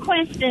have two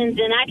questions,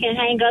 and I can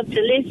hang up to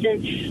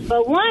listen.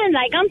 But one,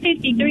 I'm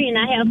 53, and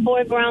I have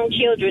 4 grown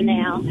children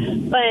now.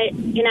 And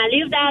I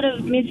lived out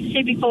of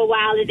Mississippi for a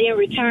while and then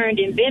returned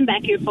and been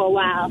back here for a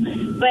while.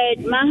 But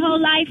my whole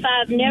life,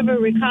 I've never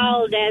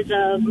recalled as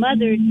a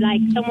mother,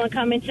 someone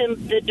coming to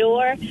the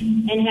door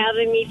and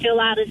having me fill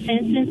out a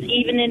census,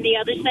 even in the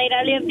other state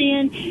I lived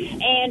in.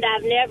 And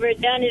I've never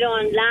done it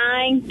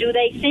online. Do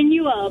they send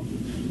you a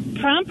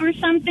prompt or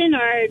something,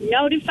 or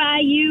notify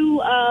you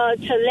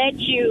to let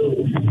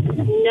you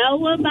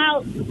know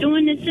about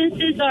doing the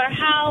census, or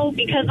how?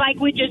 Because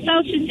with your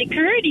Social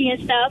Security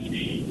and stuff,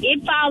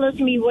 it follows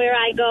me where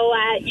I go.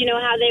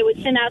 How they would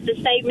send out the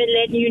statement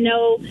letting you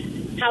know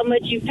how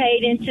much you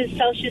paid into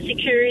Social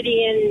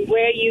Security and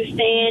where you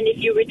stand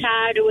if you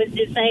retired or was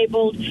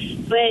disabled.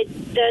 But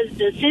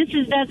the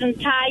census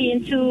doesn't tie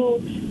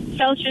into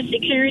Social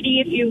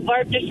Security if you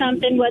worked or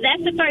something? Well,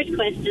 that's the first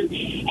question.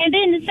 And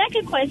then the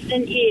second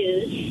question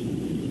is,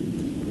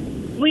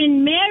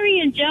 when Mary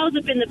and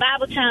Joseph in the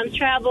Bible times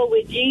traveled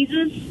with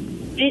Jesus,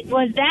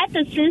 was that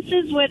the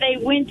census where they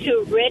went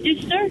to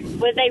register?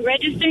 Were they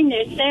registering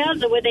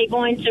themselves, or were they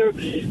going to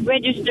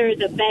register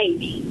the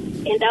baby?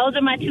 And those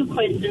are my two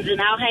questions, and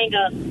I'll hang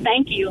up.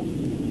 Thank you.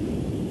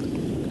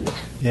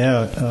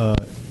 Yeah,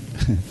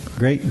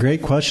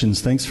 great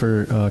questions. Thanks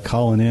for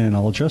calling in.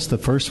 I'll address the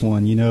first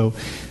one.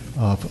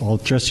 I'll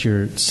address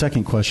your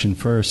second question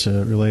first,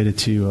 related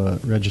to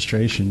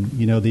registration.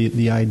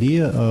 The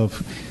idea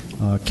of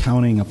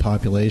counting a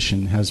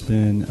population has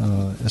been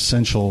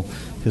essential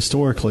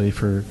historically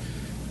for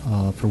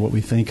what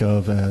we think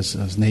of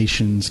as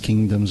nations,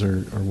 kingdoms,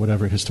 or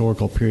whatever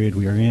historical period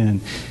we are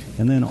in.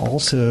 And then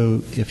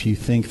also, if you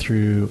think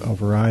through a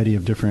variety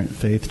of different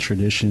faith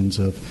traditions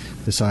of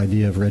this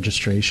idea of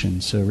registration.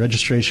 So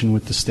registration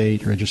with the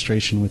state,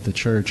 registration with the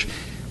church,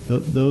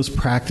 those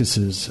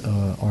practices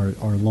are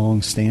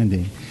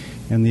long-standing.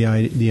 And the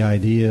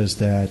idea is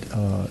that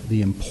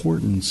the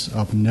importance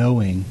of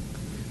knowing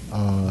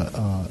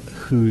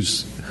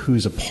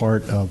who's a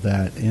part of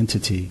that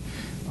entity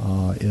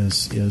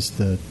is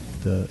the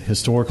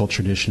historical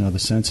tradition of the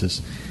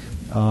census.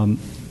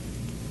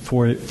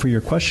 For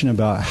your question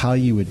about how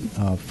you would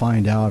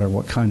find out, or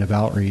what kind of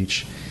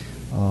outreach,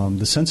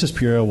 the Census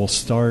Bureau will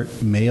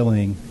start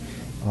mailing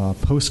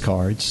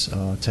postcards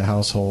to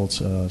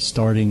households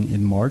starting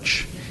in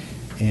March.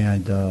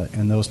 And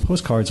those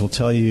postcards will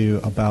tell you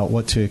about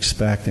what to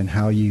expect and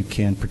how you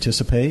can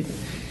participate.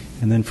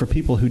 And then for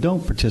people who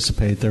don't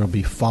participate, there will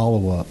be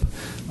follow-up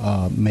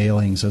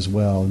mailings as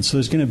well. And so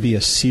there's going to be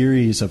a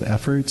series of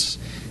efforts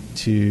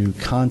to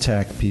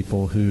contact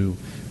people who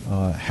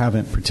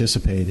haven't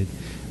participated,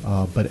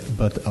 but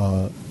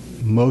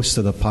most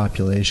of the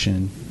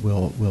population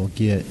will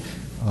get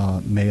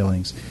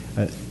mailings.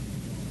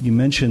 You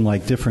mentioned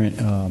like different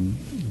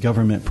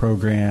government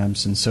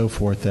programs and so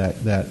forth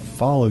that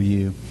follow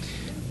you.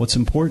 What's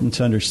important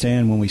to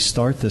understand when we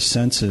start the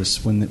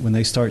census, when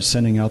they start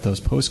sending out those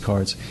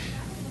postcards,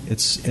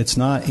 it's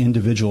not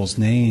individuals'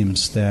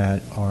 names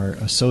that are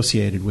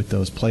associated with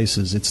those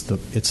places. It's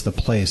the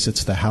place.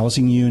 It's the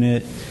housing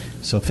unit.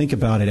 So think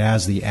about it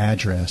as the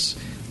address.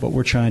 What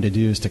we're trying to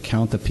do is to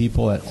count the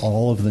people at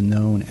all of the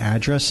known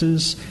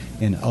addresses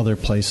and other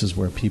places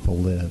where people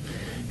live.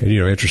 And,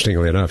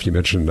 interestingly enough, you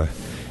mentioned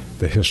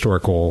the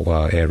historical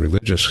and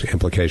religious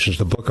implications.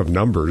 The Book of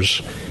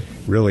Numbers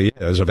really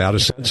is about a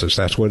census.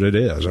 That's what it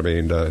is. I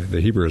mean,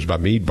 the Hebrew is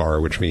Bamidbar,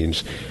 which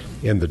means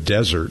in the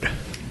desert.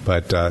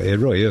 But it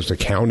really is the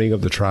counting of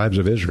the tribes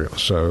of Israel.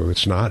 So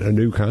it's not a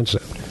new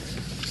concept.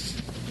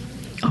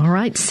 All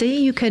right.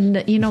 See, you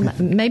can,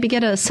 maybe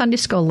get a Sunday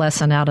school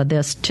lesson out of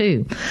this,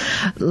 too.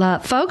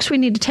 Folks, we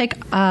need to take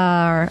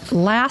our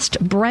last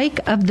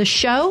break of the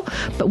show,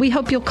 but we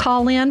hope you'll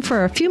call in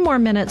for a few more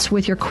minutes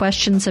with your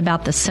questions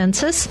about the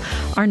census.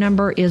 Our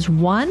number is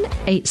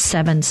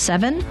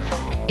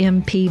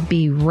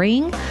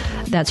 1-877-MPB-RING.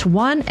 That's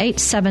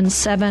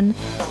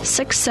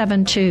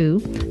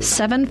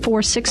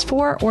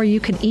 1-877-672-7464, or you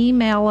can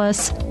email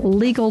us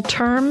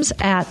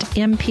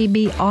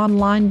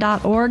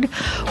legalterms@mpbonline.org.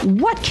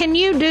 What can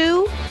you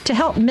do to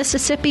help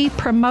Mississippi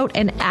promote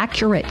an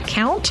accurate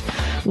count?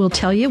 We'll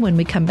tell you when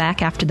we come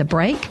back after the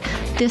break.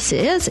 This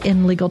is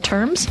In Legal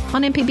Terms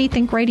on MPB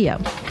Think Radio.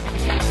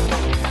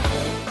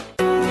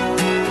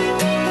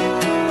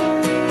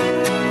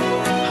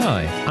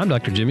 I'm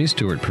Dr. Jimmy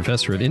Stewart,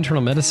 Professor of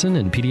Internal Medicine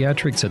and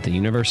Pediatrics at the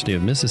University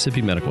of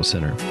Mississippi Medical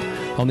Center.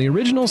 On the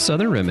original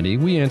Southern Remedy,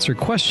 we answer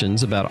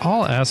questions about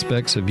all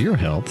aspects of your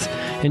health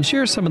and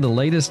share some of the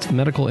latest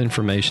medical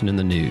information in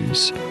the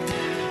news.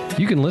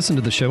 You can listen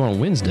to the show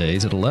on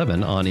Wednesdays at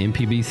 11 on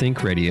MPB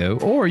Think Radio,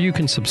 or you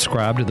can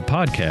subscribe to the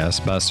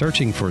podcast by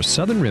searching for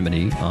Southern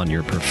Remedy on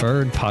your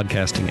preferred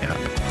podcasting app.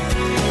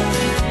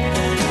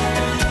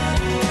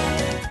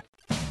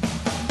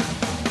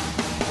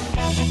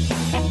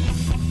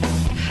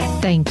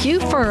 Thank you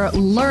for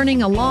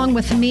learning along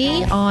with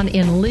me on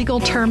In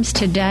Legal Terms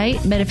today.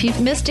 But if you've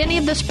missed any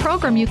of this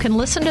program, you can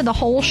listen to the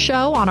whole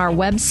show on our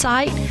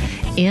website,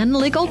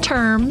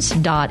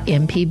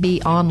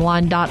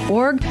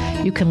 inlegalterms.mpbonline.org.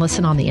 You can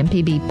listen on the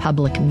MPB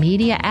Public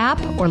Media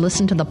app or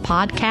listen to the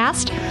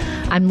podcast.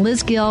 I'm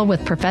Liz Gill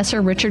with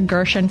Professor Richard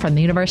Gershon from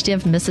the University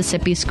of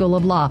Mississippi School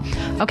of Law.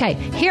 Okay,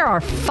 here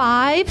are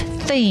 5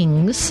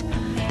 things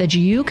that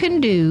you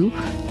can do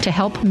to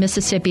help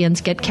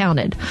Mississippians get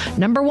counted.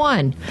 Number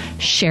 1,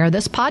 share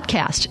this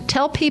podcast.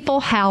 Tell people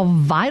how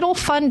vital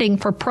funding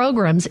for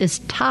programs is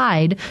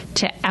tied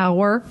to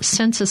our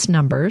census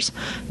numbers.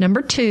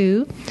 Number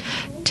 2,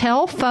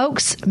 tell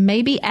folks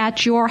maybe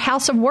at your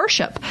house of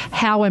worship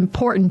how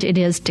important it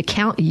is to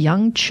count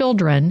young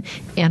children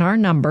in our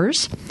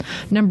numbers.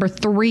 Number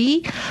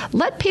 3,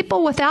 let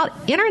people without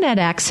internet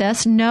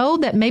access know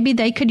that maybe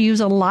they could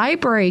use a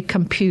library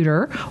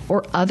computer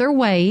or other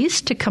ways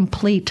to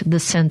complete the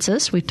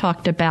census. We've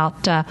talked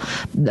about the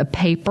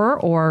paper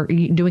or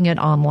doing it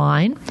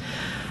online.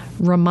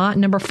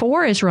 Number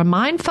 4 is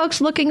remind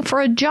folks looking for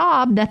a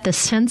job that the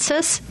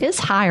census is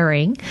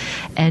hiring.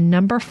 And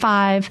number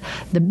 5,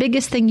 the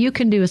biggest thing you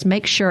can do is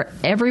make sure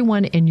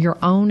everyone in your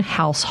own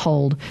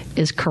household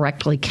is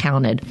correctly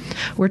counted.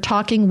 We're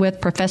talking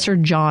with Professor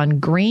John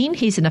Green.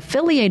 He's an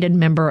affiliated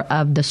member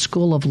of the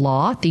School of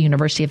Law at the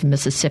University of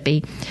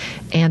Mississippi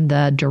and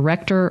the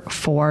director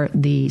for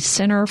the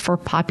Center for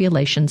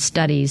Population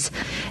Studies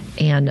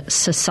and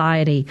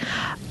Society.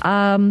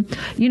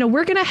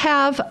 We're going to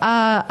have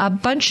a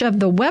bunch of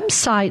the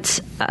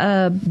websites,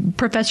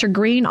 Professor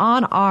Green,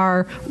 on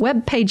our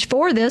webpage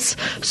for this.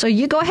 So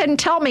you go ahead and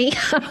tell me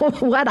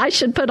what I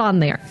should put on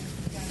there.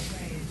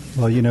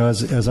 Well,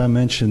 as I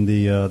mentioned,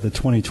 the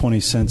 2020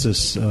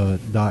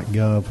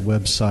 Census.gov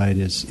website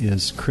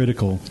is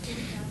critical.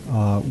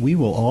 We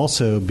will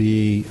also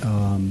be,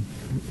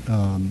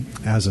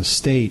 as a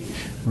state,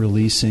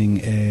 releasing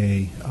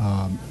a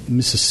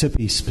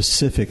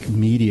Mississippi-specific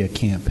media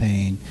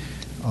campaign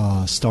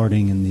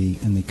starting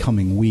in the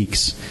coming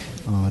weeks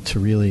to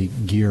really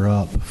gear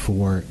up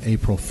for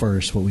April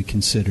 1st, what we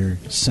consider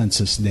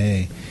Census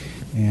Day.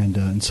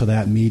 And so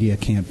that media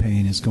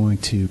campaign is going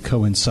to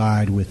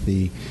coincide with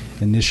the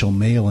initial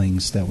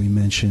mailings that we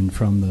mentioned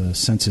from the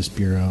Census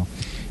Bureau.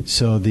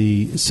 So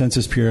the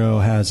Census Bureau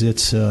has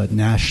its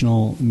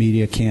national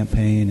media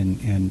campaign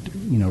and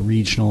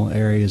regional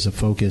areas of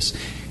focus.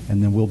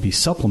 and then we'll be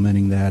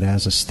supplementing that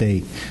as a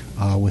state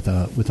with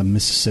a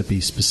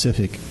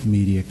Mississippi-specific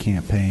media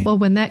campaign. Well,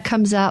 when that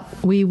comes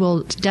up, we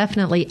will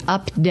definitely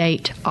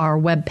update our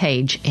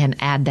webpage and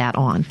add that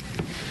on.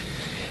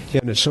 Yeah,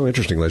 and it's so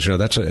interesting, Liz. You know,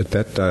 that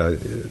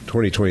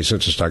 2020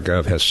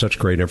 Census.gov has such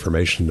great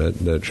information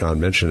that John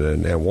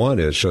mentioned, and one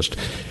is just,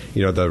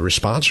 you know, the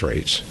response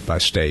rates by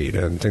state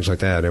and things like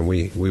that. And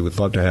we would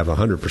love to have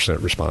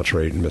 100% response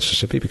rate in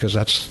Mississippi, because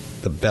that's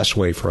the best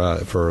way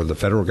for the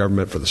federal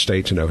government, for the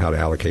state to know how to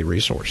allocate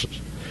resources.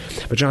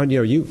 But John, you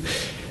know,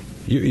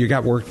 you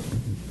got work.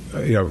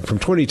 You know, from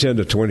 2010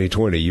 to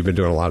 2020, you've been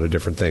doing a lot of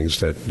different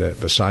things that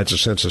besides the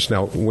census.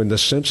 Now, when the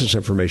census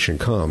information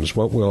comes,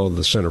 what will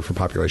the Center for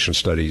Population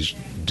Studies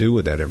do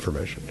with that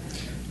information?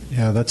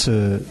 Yeah, that's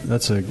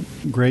a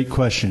great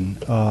question.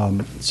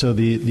 So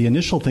the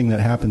initial thing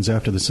that happens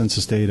after the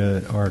census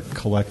data are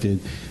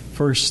collected,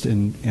 first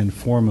and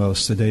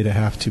foremost, the data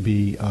have to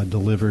be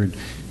delivered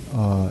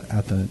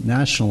at the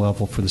national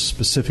level for the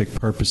specific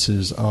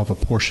purposes of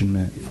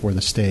apportionment for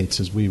the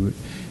states, as we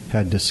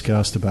had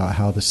discussed about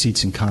how the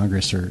seats in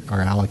Congress are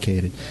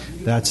allocated.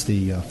 That's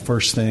the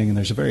first thing, and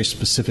there's a very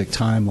specific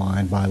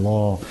timeline by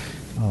law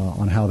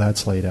on how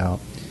that's laid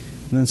out.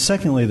 And then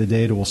secondly, the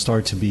data will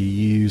start to be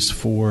used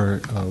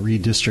for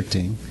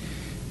redistricting.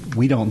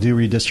 We don't do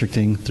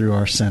redistricting through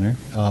our center,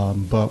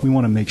 but we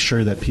want to make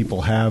sure that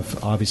people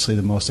have, obviously,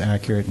 the most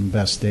accurate and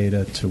best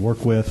data to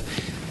work with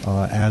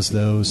as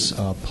those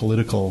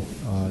political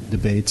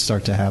debates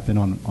start to happen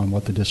on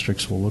what the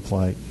districts will look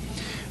like.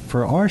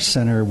 For our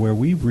center, where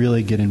we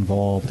really get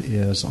involved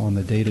is on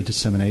the data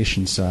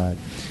dissemination side.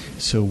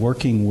 So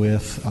working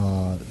with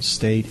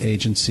state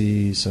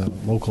agencies,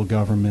 local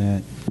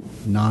government,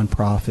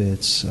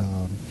 nonprofits,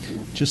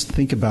 just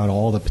think about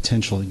all the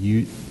potential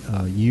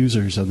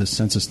users of the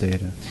census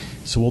data.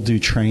 So we'll do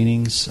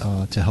trainings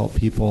to help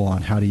people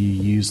on how do you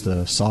use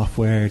the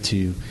software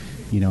to,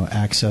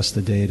 access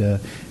the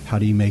data. How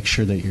do you make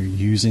sure that you're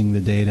using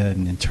the data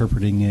and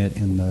interpreting it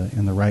in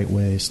the right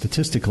way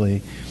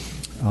statistically?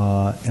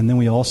 And then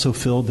we also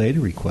fill data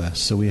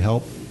requests. So we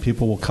help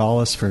people will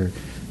call us for,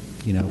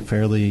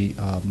 fairly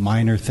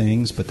minor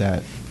things, but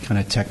that kind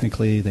of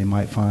technically they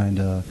might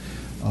find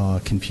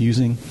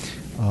confusing,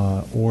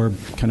 or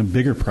kind of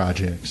bigger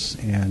projects.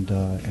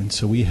 And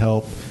so we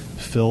help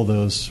fill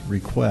those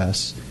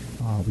requests.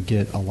 We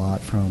get a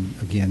lot from,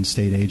 again,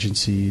 state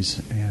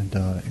agencies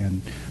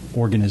and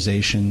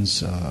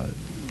organizations.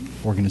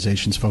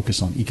 Organizations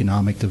focus on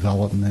economic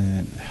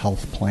development,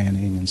 health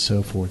planning, and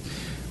so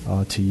forth.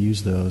 To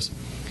use those,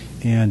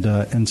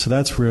 and so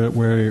that's where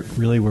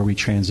we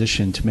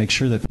transition to make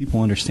sure that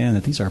people understand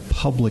that these are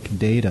public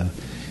data,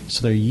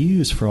 so they're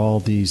used for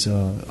all these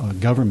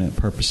government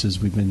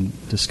purposes we've been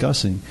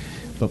discussing,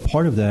 but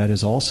part of that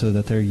is also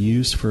that they're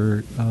used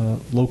for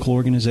local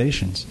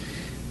organizations.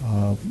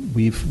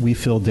 We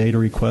fill data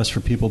requests for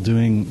people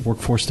doing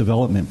workforce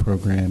development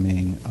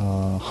programming,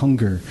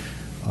 hunger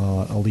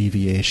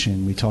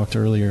alleviation. We talked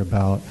earlier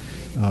about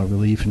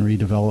relief and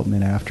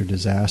redevelopment after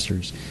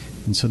disasters.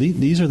 And so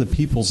these are the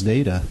people's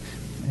data.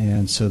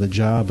 And so the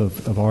job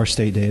of our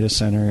state data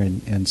center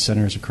and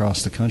centers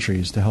across the country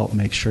is to help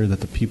make sure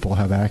that the people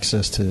have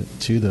access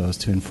to those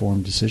to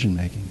inform decision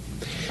making.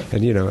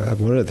 And,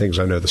 one of the things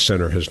I know the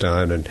center has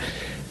done, and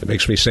it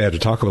makes me sad to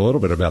talk a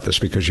little bit about this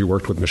because you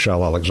worked with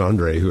Michelle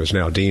Alexandre, who is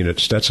now dean at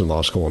Stetson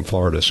Law School in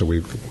Florida. So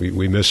we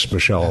miss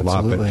Michelle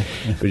Absolutely.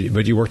 a lot.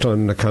 But you worked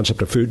on the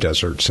concept of food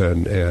deserts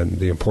and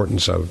the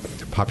importance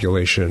of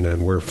population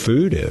and where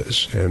food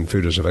is and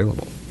food is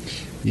available.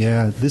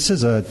 Yeah, this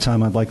is a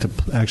time I'd like to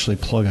actually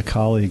plug a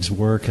colleague's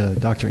work,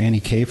 Dr.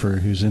 Annie Kafer,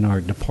 who's in our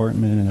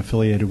department and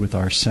affiliated with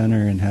our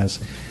center and has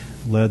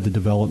led the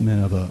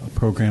development of a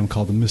program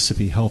called the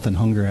Mississippi Health and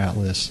Hunger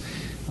Atlas,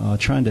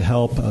 trying to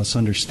help us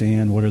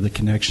understand what are the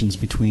connections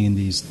between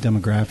these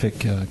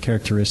demographic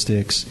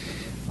characteristics,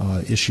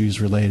 issues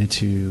related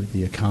to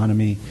the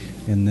economy,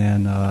 and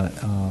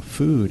then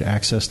food,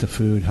 access to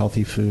food,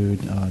 healthy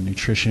food,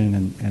 nutrition,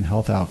 and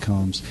health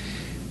outcomes.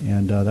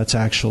 And that's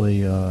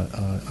actually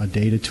a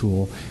data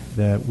tool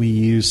that we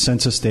use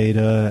census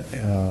data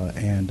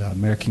and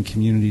American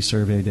Community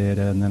Survey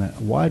data, and then a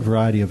wide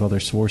variety of other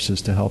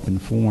sources to help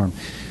inform.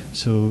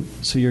 So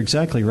you're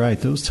exactly right.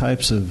 Those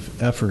types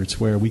of efforts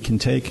where we can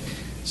take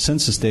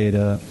census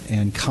data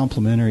and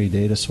complementary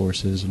data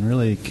sources and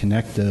really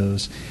connect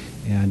those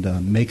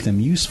and make them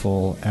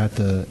useful at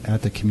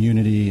the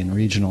community and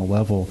regional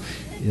level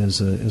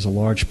is a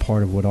large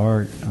part of what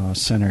our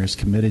center is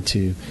committed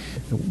to.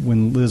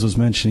 When Liz was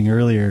mentioning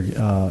earlier,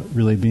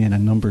 really being a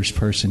numbers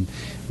person,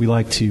 we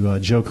like to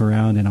joke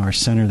around in our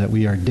center that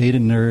we are data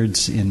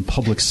nerds in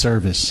public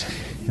service,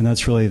 and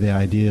that's really the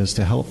idea, is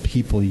to help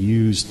people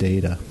use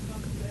data.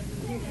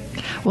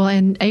 Well,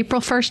 and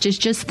April 1st is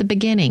just the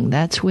beginning.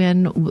 That's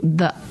when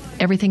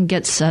everything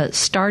gets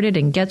started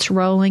and gets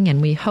rolling,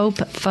 and we hope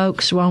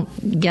folks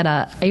won't get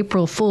a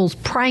April Fool's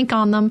prank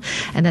on them,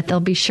 and that they'll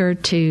be sure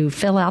to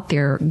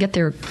get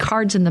their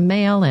cards in the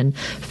mail and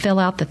fill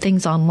out the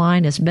things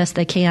online as best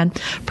they can.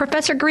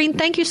 Professor Green,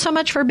 thank you so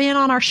much for being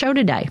on our show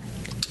today.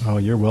 Oh,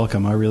 you're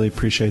welcome. I really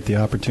appreciate the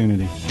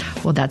opportunity.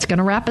 Well, that's going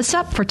to wrap us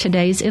up for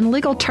today's In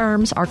Legal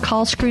Terms. Our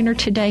call screener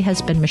today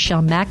has been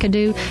Michelle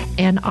McAdoo,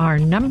 and our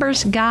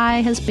numbers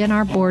guy has been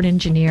our board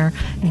engineer,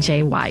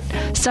 Jay White.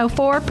 So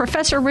for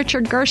Professor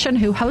Richard Gershon,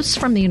 who hosts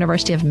from the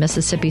University of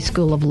Mississippi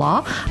School of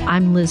Law,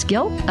 I'm Liz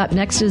Gill. Up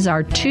next is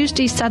our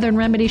Tuesday Southern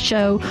Remedy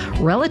show,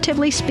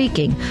 Relatively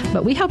Speaking.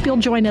 But we hope you'll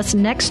join us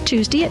next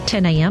Tuesday at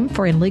 10 a.m.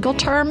 for In Legal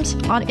Terms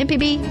on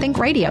MPB Think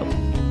Radio.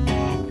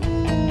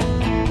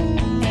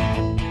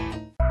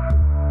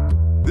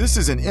 This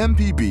is an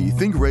MPB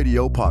Think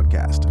Radio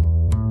podcast.